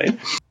loss, right?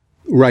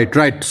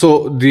 Right.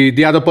 So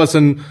the other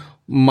person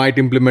might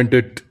implement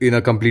it in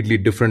a completely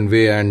different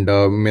way and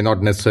may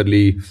not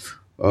necessarily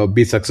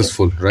be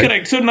successful, right?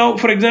 Correct. So now,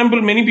 for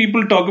example, many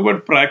people talk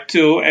about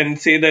Practo and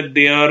say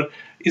that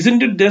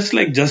isn't it just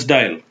like Just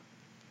Dial,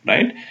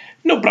 right?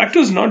 No, Practo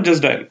is not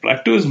Just Dial.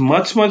 Practo is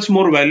much, much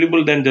more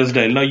valuable than Just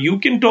Dial. Now, you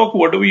can talk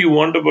whatever you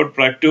want about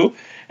Practo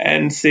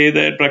and say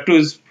that Practo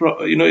is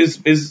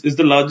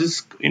the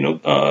largest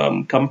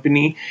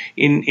company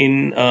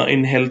in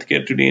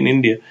healthcare today in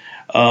India.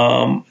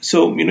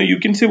 So you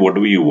can say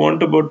whatever you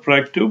want about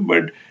Practo,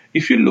 but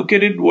if you look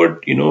at it,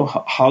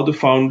 how the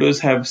founders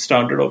have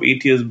started off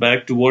 8 years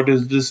back to what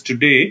is this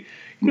today,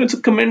 it's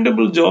a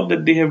commendable job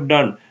that they have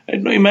done.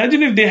 Right? Now,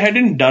 imagine if they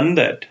hadn't done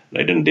that,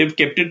 right, and they've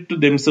kept it to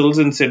themselves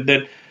and said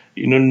that,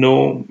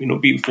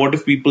 what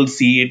if people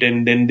see it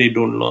and then they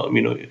don't,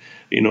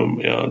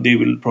 they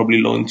will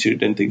probably launch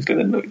it and things like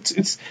that. No,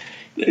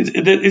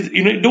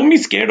 don't be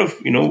scared of,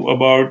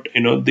 about,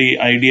 the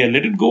idea.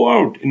 Let it go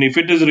out. And if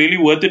it is really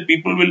worth it,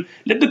 people will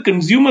let the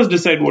consumers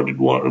decide what it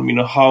want,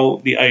 how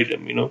the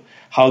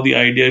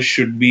idea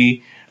should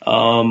be,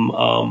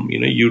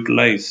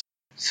 utilized.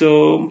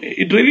 So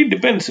it really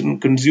depends on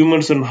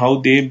consumers on how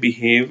they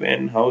behave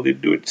and how they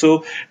do it.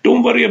 So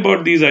don't worry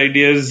about these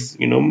ideas.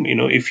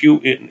 If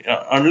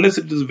unless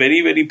it is very,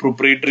 very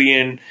proprietary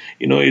and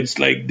it's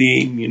like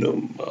the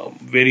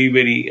very,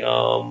 very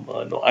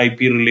IP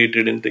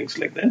related and things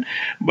like that.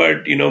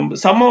 But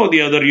somehow or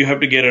the other you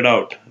have to get it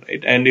out,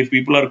 right? And if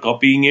people are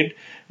copying it,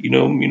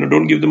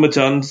 don't give them a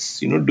chance.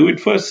 Do it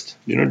first.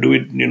 Do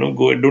it.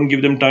 Go. Don't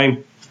give them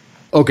time.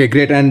 Okay,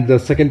 great. And the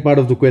second part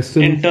of the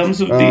question, in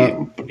terms of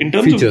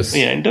features,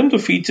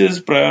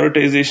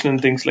 prioritization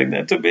and things like that,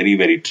 it's a very,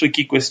 very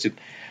tricky question.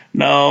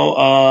 Now,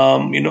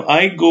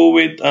 I go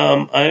with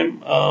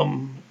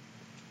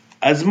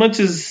as much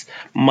as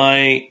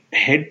my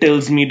head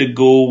tells me to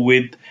go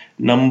with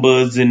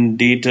numbers and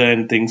data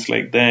and things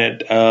like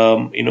that.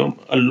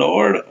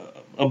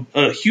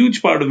 A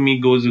huge part of me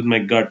goes with my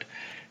gut.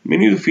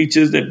 Many of the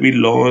features that we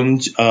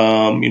launch,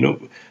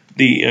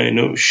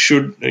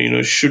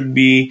 should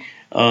be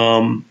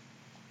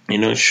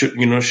you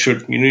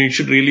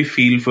should really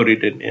feel for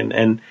it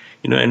and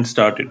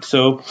start it.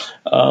 So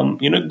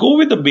go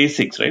with the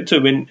basics, right?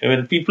 So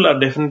when people are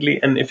definitely,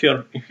 and if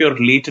you're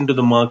late into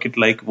the market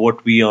like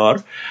what we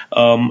are,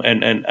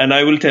 and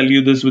I will tell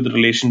you this with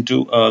relation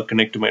to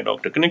Connect to My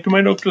Doctor. Connect to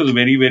My Doctor is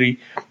very, very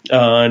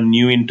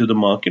new into the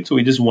market, so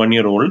we're just 1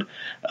 year old,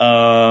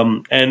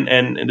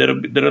 and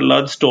there are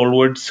large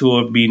stalwarts who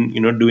have been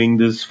doing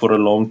this for a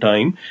long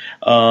time.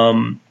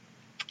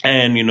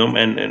 And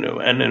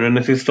when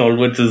I say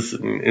stalwarts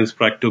is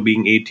Practo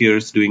being 8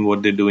 years doing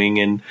what they're doing,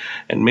 and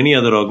many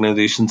other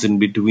organizations in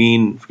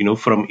between,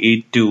 from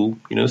 8 to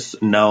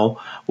now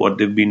what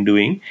they've been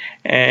doing,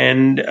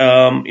 and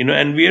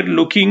and we are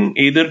looking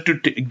either to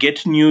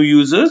get new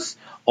users,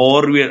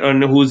 or we are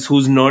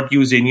who's not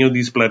used any of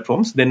these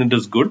platforms, then it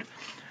is good.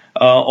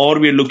 Or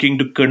we are looking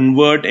to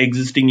convert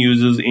existing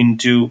users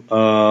into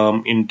a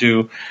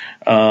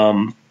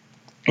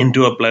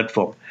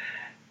platform.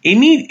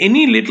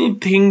 Any little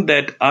thing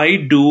that I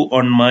do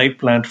on my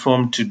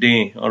platform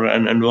today,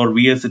 or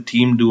we as a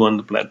team do on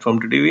the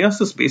platform today, we ask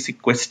this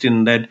basic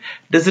question: that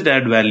does it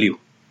add value,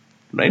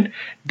 right?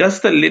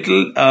 Does that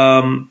little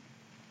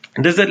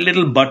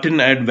button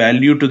add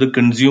value to the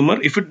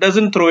consumer? If it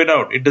doesn't, throw it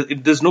out.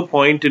 There's no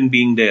point in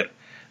being there,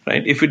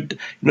 right? If it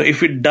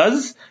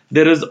does,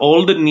 there is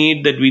all the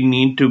need that we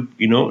need to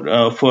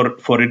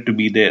for it to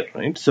be there,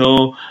 right?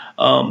 So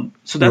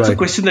that's a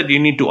question that you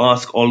need to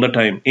ask all the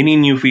time. Any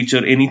new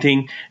feature,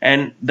 anything,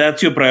 and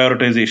that's your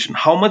prioritization.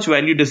 How much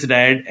value does it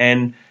add,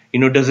 and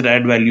does it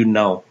add value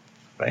now,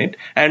 right?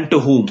 And to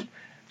whom?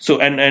 So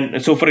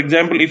so, for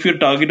example, if you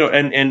target,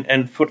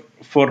 and for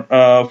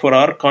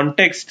our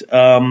context,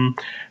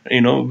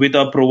 with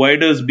our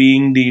providers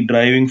being the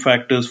driving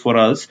factors for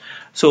us,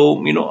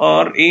 so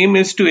our aim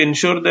is to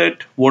ensure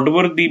that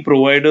whatever the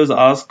providers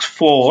ask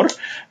for,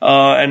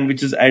 and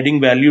which is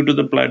adding value to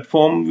the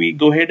platform, we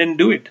go ahead and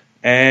do it.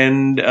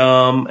 And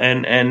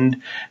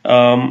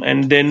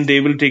then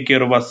they will take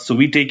care of us. So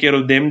we take care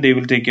of them, they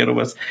will take care of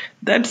us.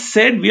 That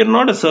said, we are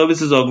not a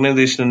services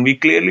organization, and we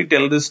clearly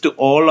tell this to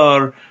all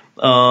our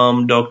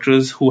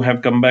doctors who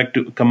have come back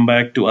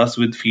to us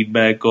with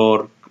feedback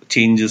or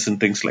changes and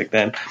things like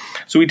that.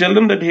 So we tell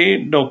them that,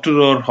 hey, doctor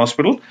or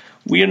hospital,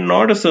 we are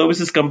not a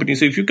services company.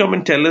 So if you come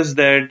and tell us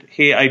that,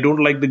 hey, I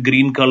don't like the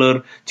green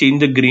color, change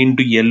the green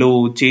to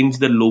yellow, change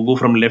the logo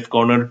from left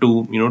corner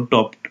to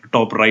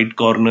top right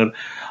corner,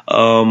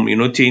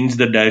 change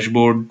the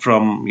dashboard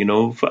from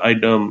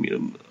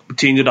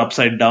change it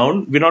upside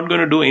down, we're not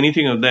going to do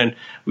anything of that.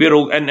 We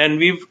are, and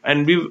we've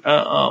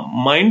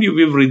mind you,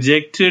 we've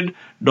rejected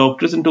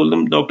doctors and told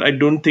them, Doctor, I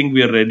don't think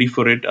we are ready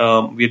for it.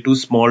 We are too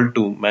small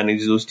to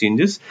manage those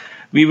changes.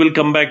 We will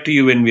come back to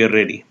you when we are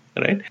ready.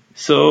 Right.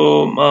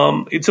 So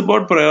it's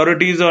about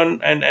priorities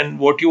on and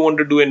what you want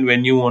to do and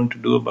when you want to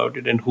do about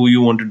it and who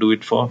you want to do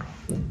it for.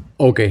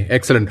 Okay,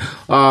 excellent.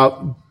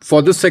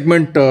 For this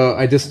segment,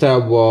 I just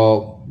have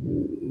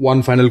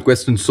one final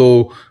question.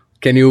 So,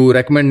 can you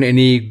recommend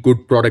any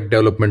good product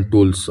development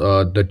tools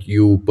that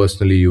you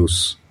personally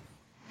use?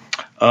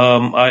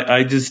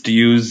 I just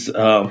use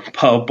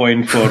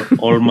PowerPoint for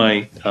all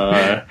my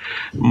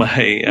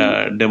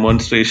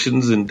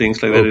demonstrations and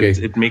things like that. Okay.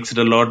 It makes it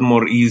a lot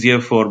more easier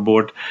for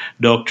both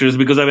doctors,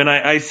 because when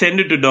I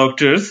send it to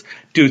doctors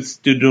to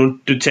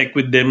check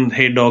with them,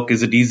 hey doc,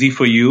 is it easy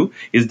for you?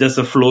 Does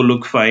the flow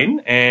look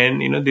fine?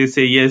 And they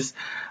say yes.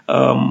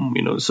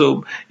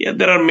 So yeah,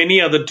 there are many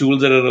other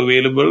tools that are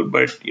available,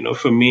 but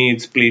for me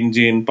it's plain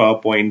Jane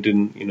PowerPoint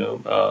and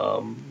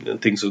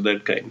things of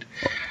that kind.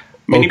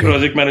 Many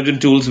project management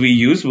tools we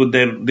use, but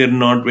they're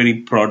not very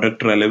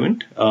product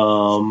relevant.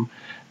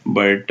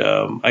 But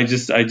I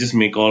just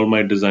make all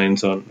my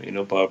designs on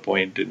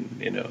PowerPoint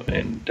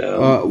and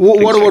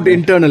what about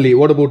internally?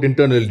 What about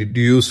internally? Do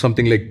you use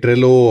something like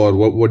Trello, or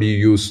what do you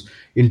use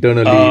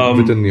internally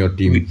within your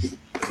team?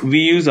 We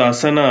use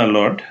Asana a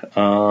lot,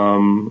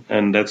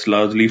 and that's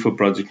largely for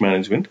project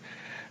management.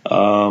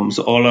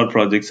 So all our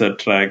projects are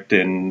tracked,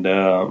 and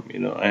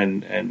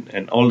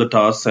and all the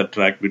tasks are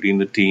tracked between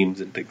the teams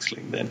and things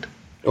like that.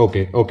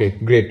 Okay,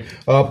 great.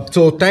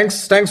 So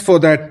thanks for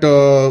that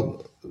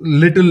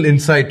little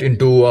insight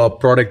into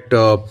product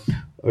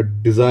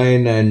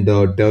design and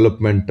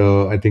development.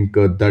 I think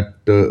that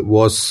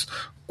was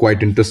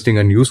quite interesting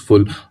and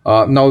useful.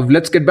 Now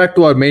let's get back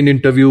to our main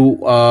interview.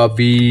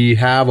 We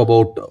have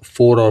about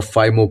 4 or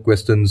 5 more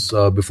questions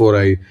before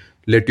I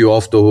let you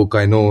off the hook.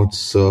 I know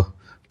it's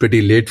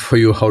pretty late for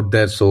you out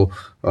there, so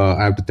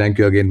I have to thank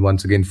you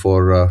once again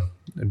for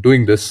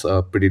doing this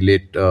pretty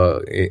late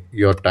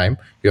your day.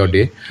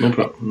 No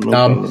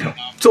problem.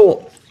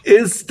 So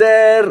is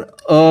there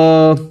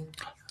a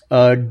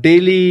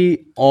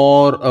daily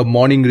or a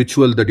morning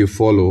ritual that you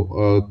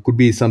follow? Could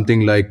be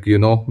something like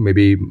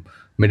maybe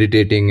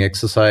meditating,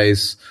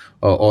 exercise,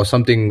 or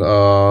something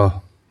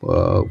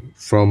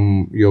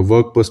from your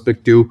work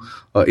perspective.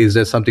 Is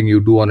there something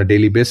you do on a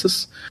daily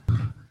basis?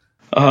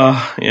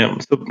 Yeah.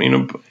 So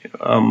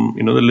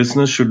the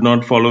listeners should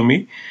not follow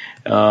me.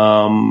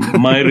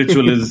 My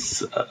ritual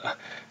is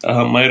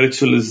look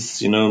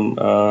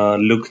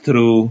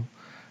through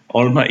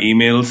all my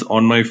emails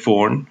on my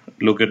phone,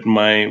 look at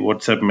my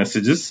WhatsApp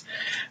messages.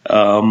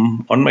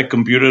 On my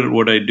computer,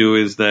 what I do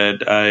is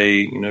that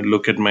I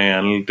look at my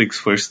analytics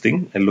first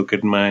thing. I look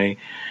at my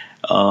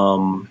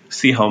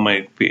see how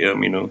my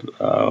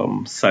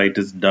site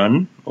is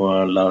done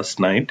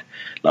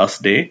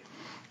last day.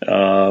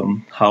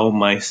 How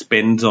my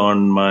spends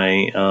on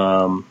my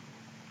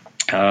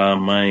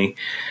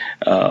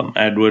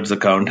AdWords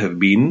account have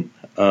been.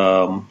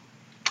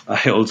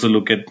 I also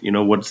look at,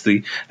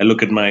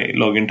 I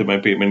log into my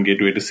payment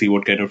gateway to see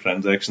what kind of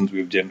transactions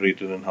we've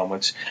generated and how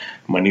much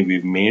money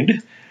we've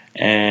made.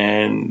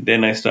 And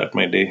then I start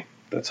my day.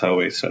 That's how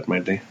I start my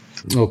day.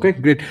 Okay,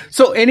 great.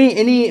 So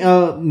any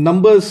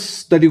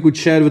numbers that you could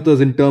share with us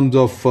in terms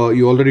of,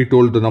 you already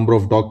told the number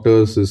of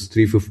doctors is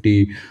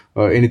 350.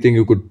 Anything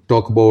you could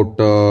talk about?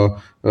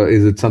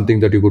 Is it something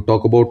that you could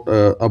talk about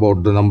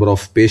the number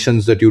of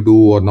patients that you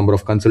do or number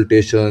of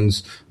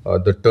consultations,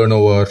 the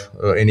turnover,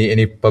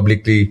 any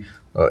publicly,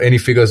 any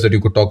figures that you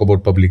could talk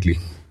about publicly?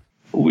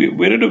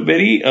 We're at a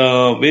very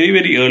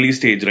early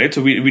stage, right?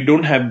 So we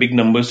don't have big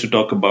numbers to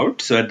talk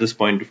about. So at this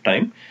point of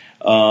time.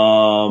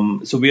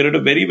 So we are at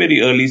a very,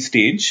 very early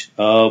stage.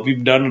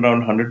 We've done around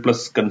 100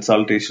 plus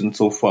consultations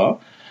so far.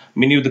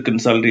 Many of the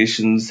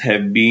consultations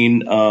have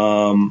been,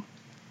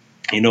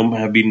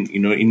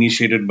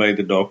 initiated by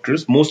the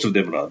doctors, most of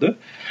them rather.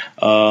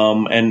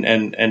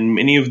 And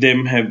many of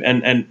them have,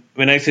 and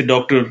when I say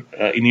doctor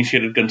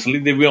initiated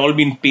consulting, they've all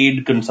been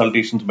paid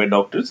consultations by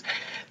doctors.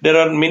 There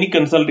are many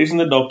consultations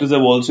that doctors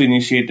have also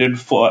initiated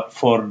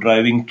for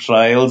driving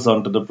trials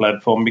onto the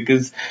platform,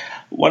 because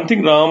one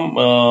thing, Ram,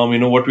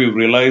 what we've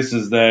realized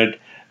is that,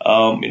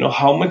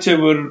 how much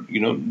ever,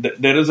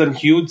 there is a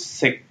huge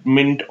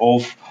segment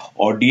of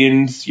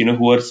audience,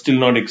 who are still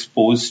not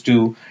exposed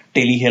to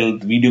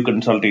telehealth, video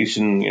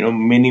consultation,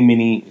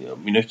 many,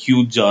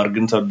 huge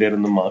jargons out there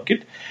in the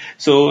market.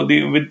 So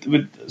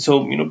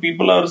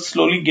people are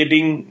slowly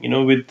getting,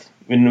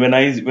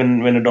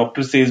 when a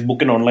doctor says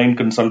book an online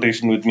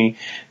consultation with me,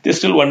 they're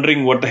still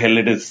wondering what the hell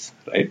it is,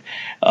 right?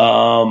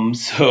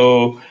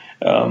 So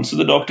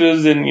the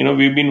doctors, and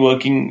we've been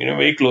working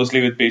very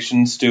closely with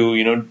patients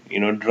to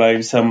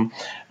drive some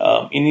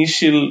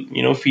initial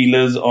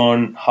feelers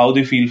on how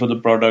they feel for the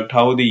product,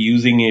 how are they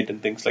using it,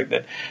 and things like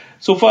that.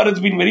 So far, it's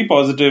been very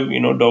positive.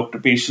 Doctor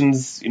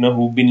patients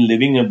who've been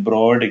living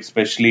abroad,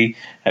 especially,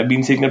 have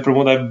been saying that,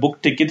 Pramod, I've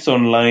booked tickets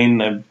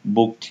online. I've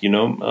booked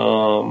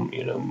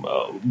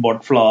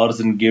bought flowers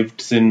and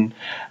gifts and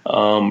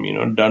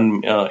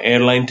done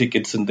airline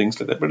tickets and things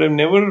like that. But I've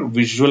never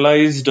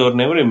visualized or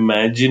never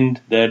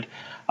imagined that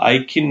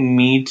I can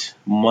meet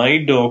my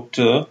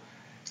doctor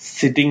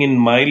sitting in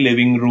my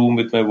living room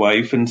with my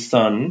wife and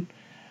son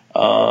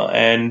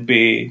and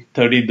pay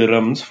 30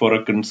 dirhams for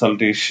a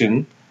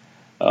consultation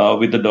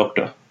with the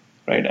doctor,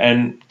 right?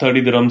 And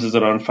 30 dirhams is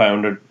around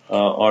 500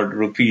 odd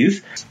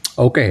rupees.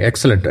 Okay,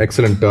 excellent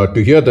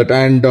to hear that.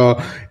 And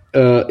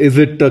is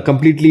it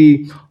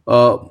completely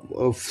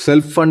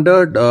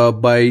self-funded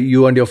by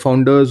you and your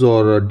founders,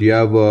 or do you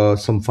have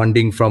some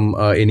funding from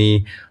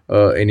any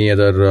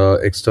other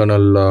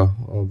external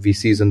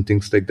VCs and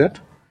things like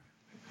that?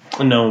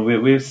 No,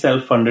 we're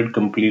self-funded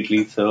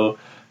completely. So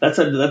that's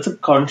a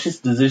conscious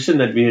decision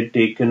that we had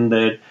taken,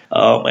 that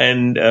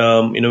when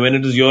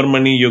it is your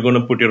money, you're going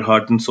to put your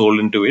heart and soul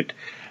into it,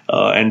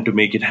 and to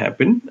make it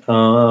happen.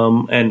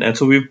 And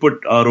so we've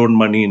put our own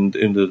money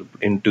into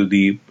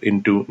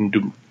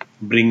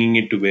bringing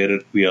it to where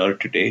we are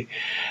today.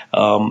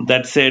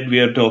 That said, we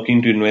are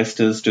talking to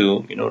investors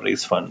to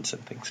raise funds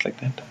and things like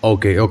that.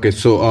 Okay.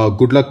 So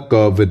good luck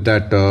with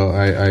that.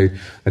 I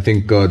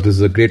think this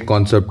is a great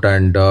concept,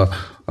 and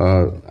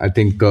I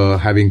think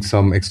having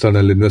some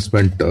external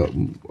investment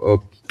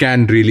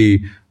can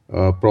really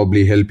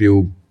probably help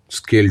you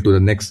scale to the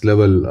next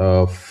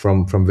level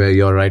from where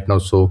you are right now.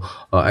 So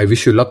I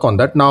wish you luck on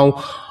that.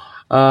 Now,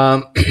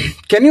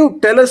 can you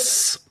tell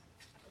us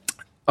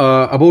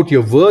about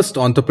your worst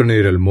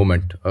entrepreneurial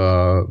moment?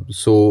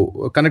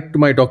 So Connect to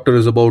My Doctor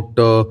is about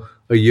a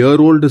year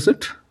old, is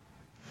it?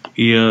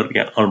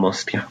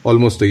 Almost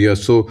a year.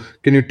 So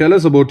can you tell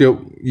us about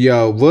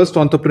your worst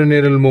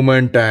entrepreneurial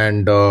moment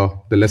and the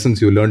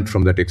lessons you learned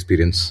from that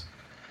experience?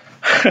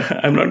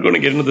 I'm not going to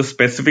get into the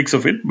specifics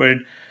of it, but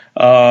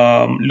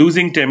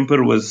losing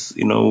temper was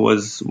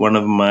one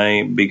of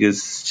my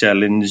biggest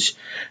challenge,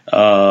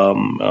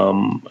 that's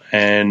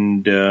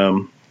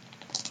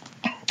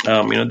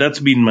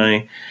been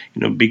my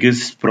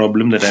biggest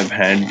problem that I've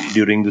had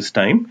during this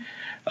time.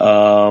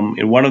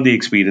 One of the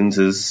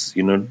experiences,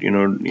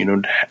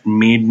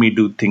 made me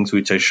do things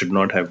which I should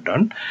not have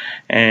done,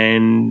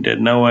 and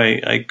now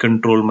I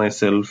control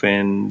myself,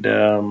 and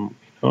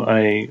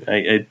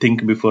I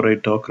think before I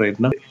talk right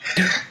now.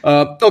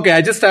 Okay,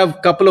 I just have a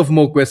couple of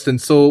more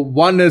questions. So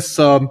one is,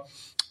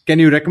 can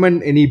you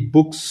recommend any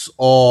books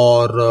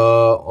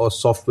or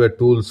software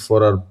tools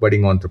for our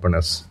budding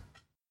entrepreneurs?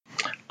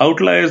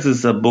 Outliers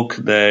is a book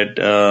that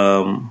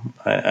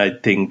I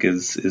think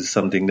is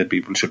something that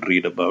people should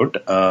read about.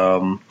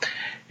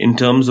 In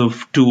terms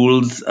of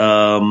tools,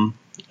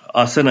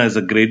 Asana is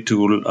a great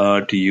tool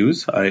to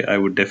use. I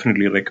would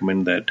definitely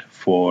recommend that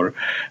for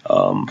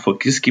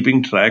just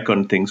keeping track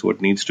on things,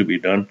 what needs to be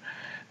done.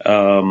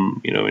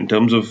 In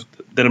terms of,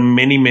 there are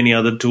many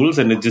other tools,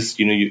 and it just,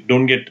 you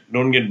don't get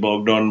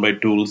bogged down by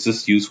tools.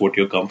 Just use what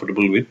you're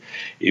comfortable with.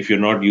 If you're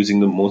not using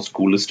the most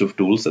coolest of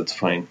tools, that's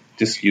fine.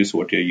 Just use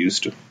what you're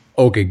used to.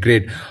 Okay,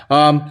 great.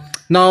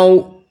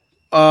 Now,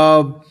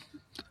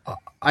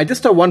 I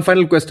just have one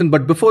final question,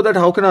 but before that,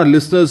 how can our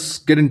listeners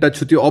get in touch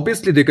with you?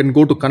 Obviously, they can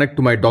go to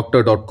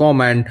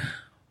connecttomydoctor.com, and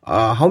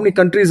how many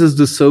countries is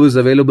this service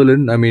available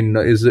in? I mean,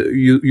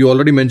 you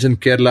already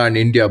mentioned Kerala and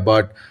India,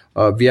 but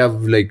we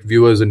have like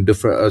viewers in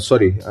different.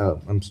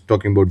 I'm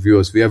talking about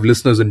viewers. We have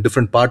listeners in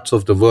different parts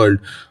of the world.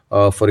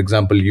 For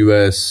example,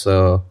 US,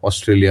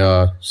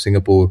 Australia,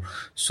 Singapore.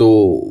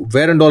 So,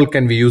 where and all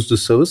can we use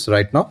this service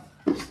right now?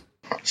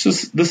 So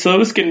the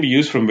service can be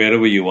used from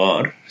wherever you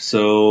are.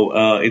 So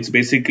it's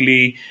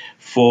basically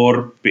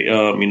for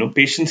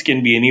patients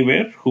can be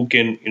anywhere who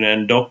can,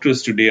 and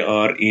doctors today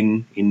are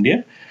in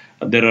India.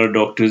 There are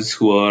doctors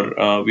who are.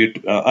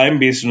 I'm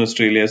based in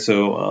Australia,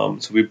 so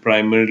we are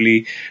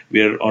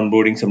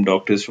onboarding some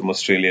doctors from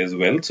Australia as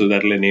well. So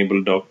that will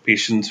enable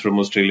patients from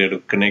Australia to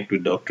connect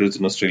with doctors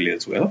in Australia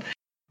as well.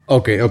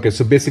 Okay.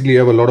 So basically, you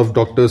have a lot of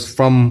doctors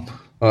from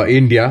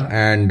India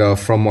and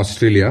from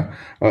Australia.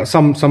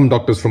 Some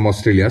doctors from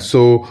Australia.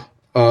 So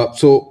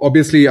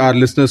obviously, our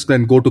listeners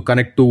can go to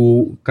connect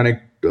to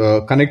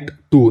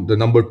the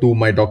number 2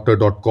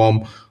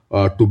 mydoctor.com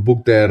to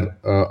book their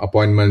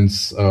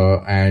appointments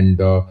and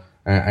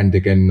they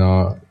can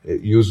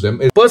use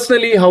them.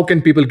 Personally, how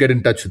can people get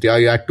in touch with you? Are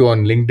you active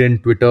on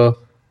LinkedIn, Twitter?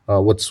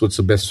 What's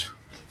the best?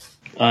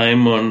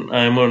 I'm on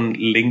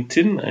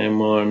LinkedIn.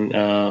 I'm on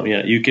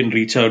you can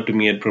reach out to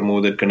me at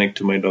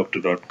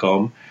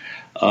pramod@connecttomydoctor.com.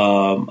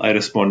 I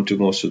respond to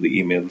most of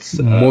the emails.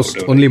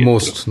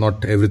 Most,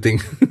 not everything.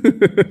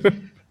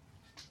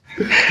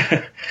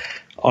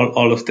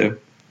 all of them.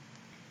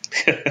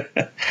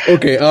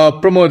 Okay,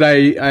 Pramod,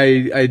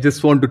 I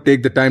just want to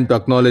take the time to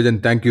acknowledge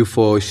and thank you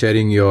for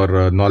sharing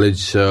your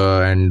knowledge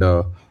and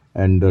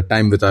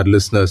time with our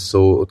listeners.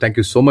 So thank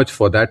you so much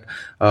for that.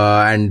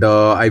 And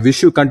I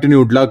wish you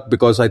continued luck,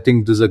 because I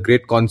think this is a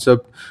great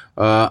concept.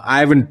 I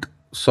haven't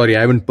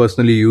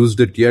personally used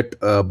it yet,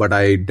 but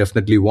I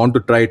definitely want to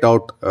try it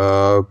out.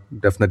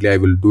 Definitely I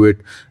will do it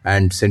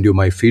and send you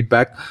my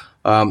feedback.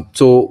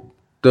 So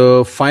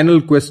the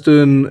final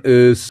question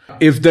is,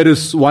 if there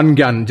is one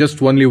gyan,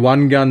 just only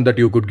one gyan that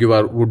you could give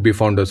our would-be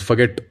founders,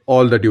 forget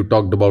all that you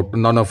talked about,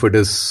 none of it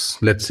is,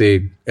 let's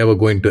say, ever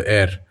going to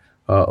air.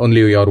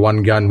 Only your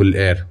one gyan will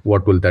air.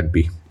 What will that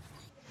be?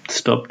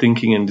 Stop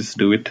thinking and just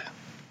do it.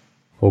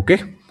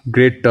 Okay,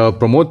 great.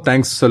 Pramod,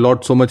 thanks a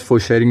lot so much for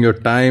sharing your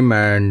time.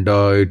 And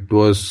it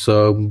was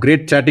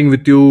great chatting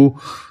with you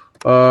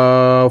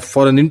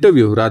for an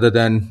interview rather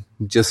than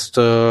just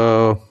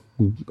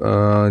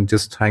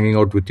hanging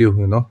out with you.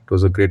 It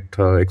was a great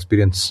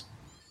experience.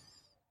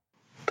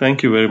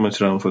 Thank you very much,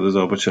 Ram, for this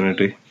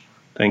opportunity.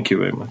 Thank you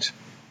very much.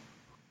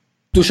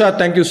 Tushar,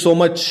 thank you so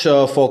much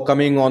for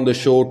coming on the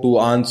show to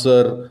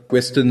answer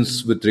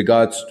questions with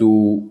regards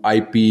to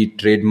IP,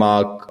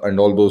 trademark, and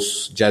all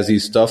those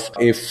jazzy stuff.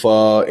 If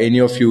any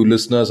of you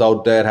listeners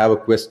out there have a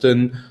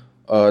question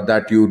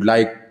that you'd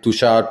like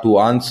Tushar to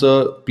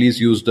answer, please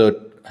use the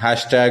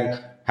hashtag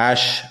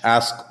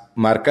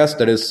 #AskMarcas,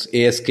 that is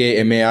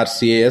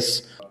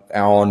AskMarcas,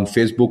 on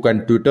Facebook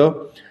and Twitter.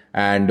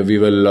 And we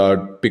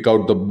will pick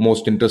out the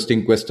most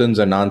interesting questions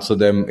and answer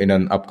them in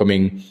an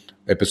upcoming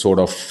episode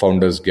of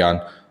Founders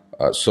Gyan.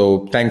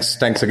 So thanks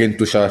again,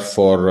 Tushar,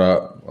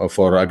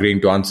 for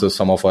agreeing to answer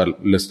some of our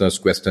listeners'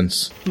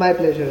 questions. My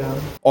pleasure, Ram.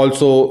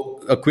 Also,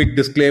 a quick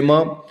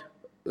disclaimer: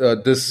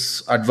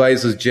 this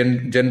advice is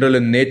general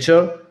in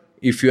nature.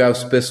 If you have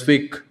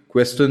specific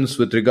questions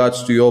with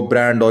regards to your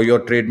brand or your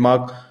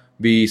trademark,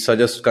 we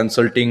suggest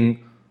consulting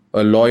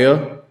a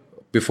lawyer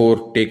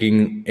before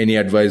taking any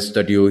advice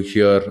that you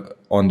hear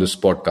on this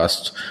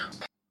podcast.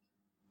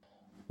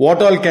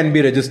 What all can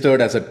be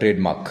registered as a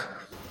trademark?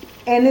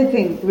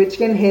 Anything which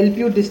can help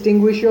you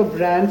distinguish your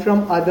brand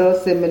from other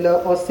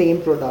similar or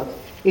same products.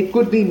 It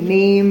could be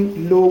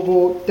name,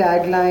 logo,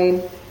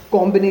 tagline,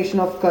 combination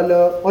of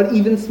color, or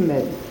even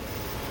smell.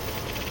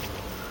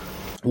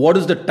 What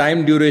is the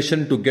time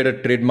duration to get a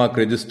trademark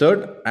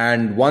registered?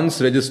 And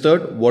once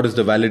registered, what is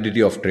the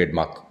validity of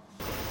trademark?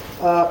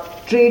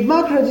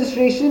 Trademark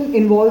registration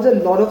involves a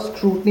lot of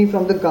scrutiny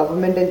from the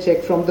government and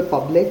check from the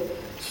public.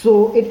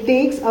 So it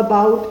takes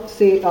about,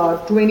 say,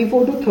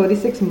 24 to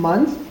 36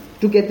 months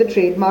to get the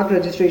trademark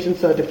registration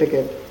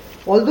certificate.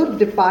 Although the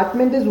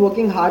department is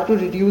working hard to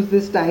reduce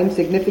this time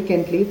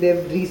significantly,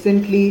 they've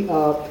recently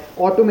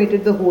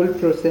automated the whole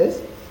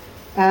process.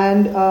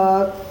 And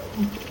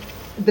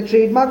the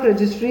trademark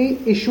registry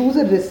issues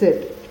a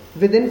receipt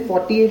within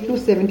 48 to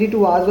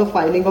 72 hours of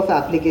filing of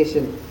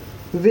application,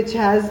 which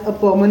has a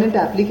permanent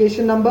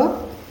application number.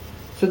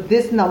 So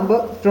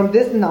from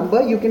this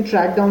number, you can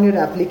track down your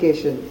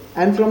application.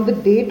 And from the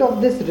date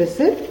of this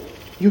receipt,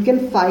 you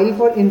can file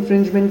for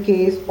infringement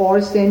case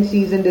or send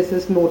cease and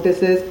desist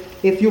notices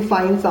if you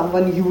find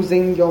someone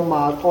using your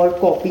mark or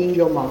copying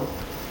your mark.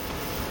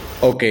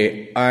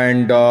 Okay,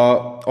 and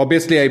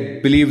obviously, I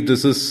believe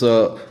this is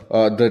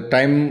the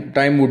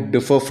time would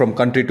differ from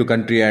country to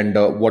country, and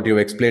what you've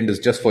explained is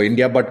just for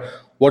India. But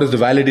what is the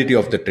validity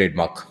of the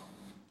trademark?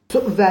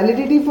 So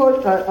validity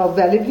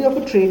of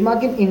a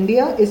trademark in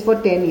India is for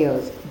 10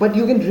 years, but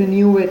you can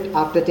renew it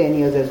after 10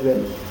 years as well.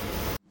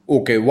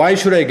 Okay, why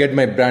should I get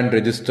my brand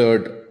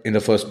registered in the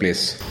first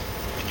place?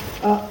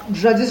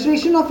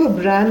 Registration of your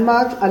brand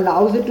mark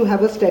allows it to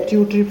have a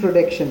statutory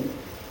protection.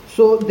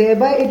 So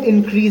thereby it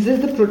increases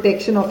the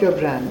protection of your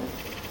brand.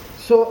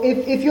 So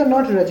if you're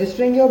not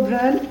registering your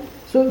brand,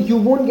 so you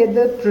won't get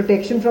the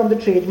protection from the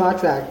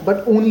Trademarks Act,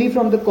 but only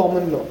from the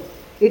common law.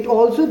 It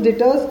also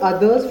deters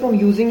others from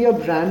using your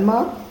brand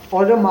mark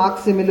or a mark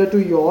similar to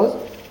yours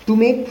to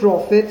make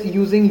profits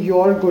using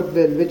your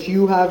goodwill, which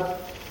you have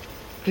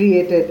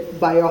created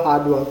by your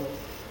hard work.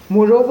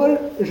 Moreover,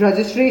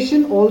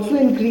 registration also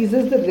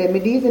increases the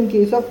remedies in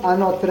case of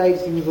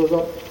unauthorized use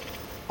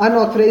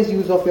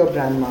of your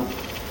brand mark.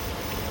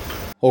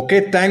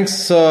 Okay,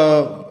 thanks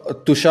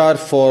Tushar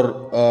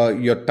for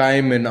your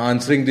time in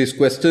answering these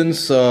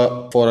questions.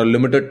 For a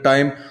limited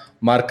time,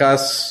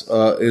 Markas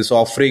is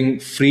offering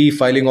free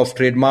filing of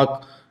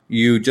trademark.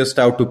 You just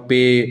have to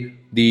pay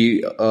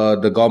the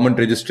government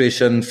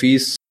registration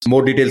fees.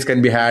 More details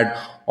can be had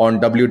on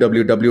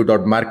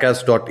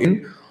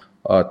www.markas.in.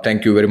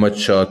 Thank you very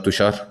much,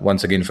 Tushar,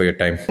 once again for your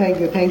time. Thank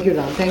you,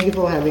 Ram. Thank you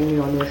for having me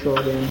on your show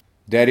again.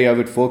 There you have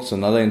it, folks.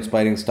 Another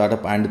inspiring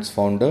startup and its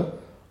founder.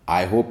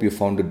 I hope you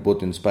found it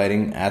both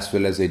inspiring as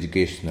well as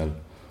educational.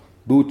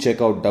 Do check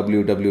out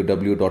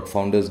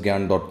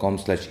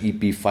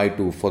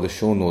www.foundersgyan.com/EP52 for the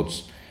show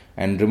notes.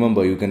 And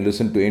remember, you can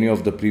listen to any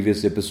of the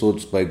previous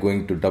episodes by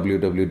going to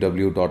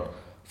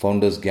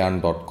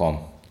www.foundersgyan.com.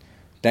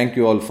 Thank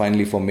you all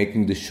finally for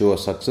making this show a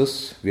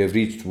success. We have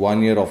reached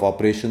 1 year of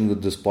operation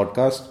with this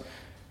podcast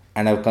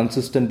and have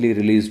consistently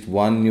released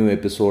one new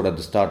episode at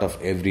the start of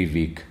every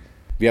week.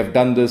 We have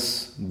done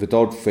this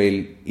without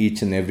fail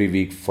each and every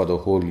week for the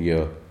whole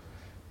year.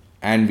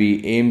 And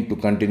we aim to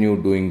continue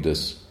doing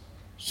this.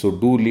 So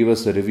do leave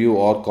us a review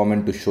or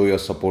comment to show your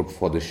support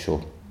for this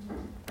show.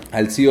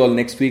 I'll see you all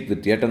next week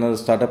with yet another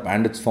startup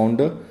and its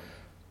founder.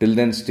 Till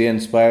then, stay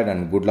inspired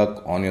and good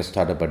luck on your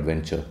startup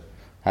adventure.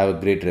 Have a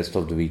great rest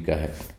of the week ahead.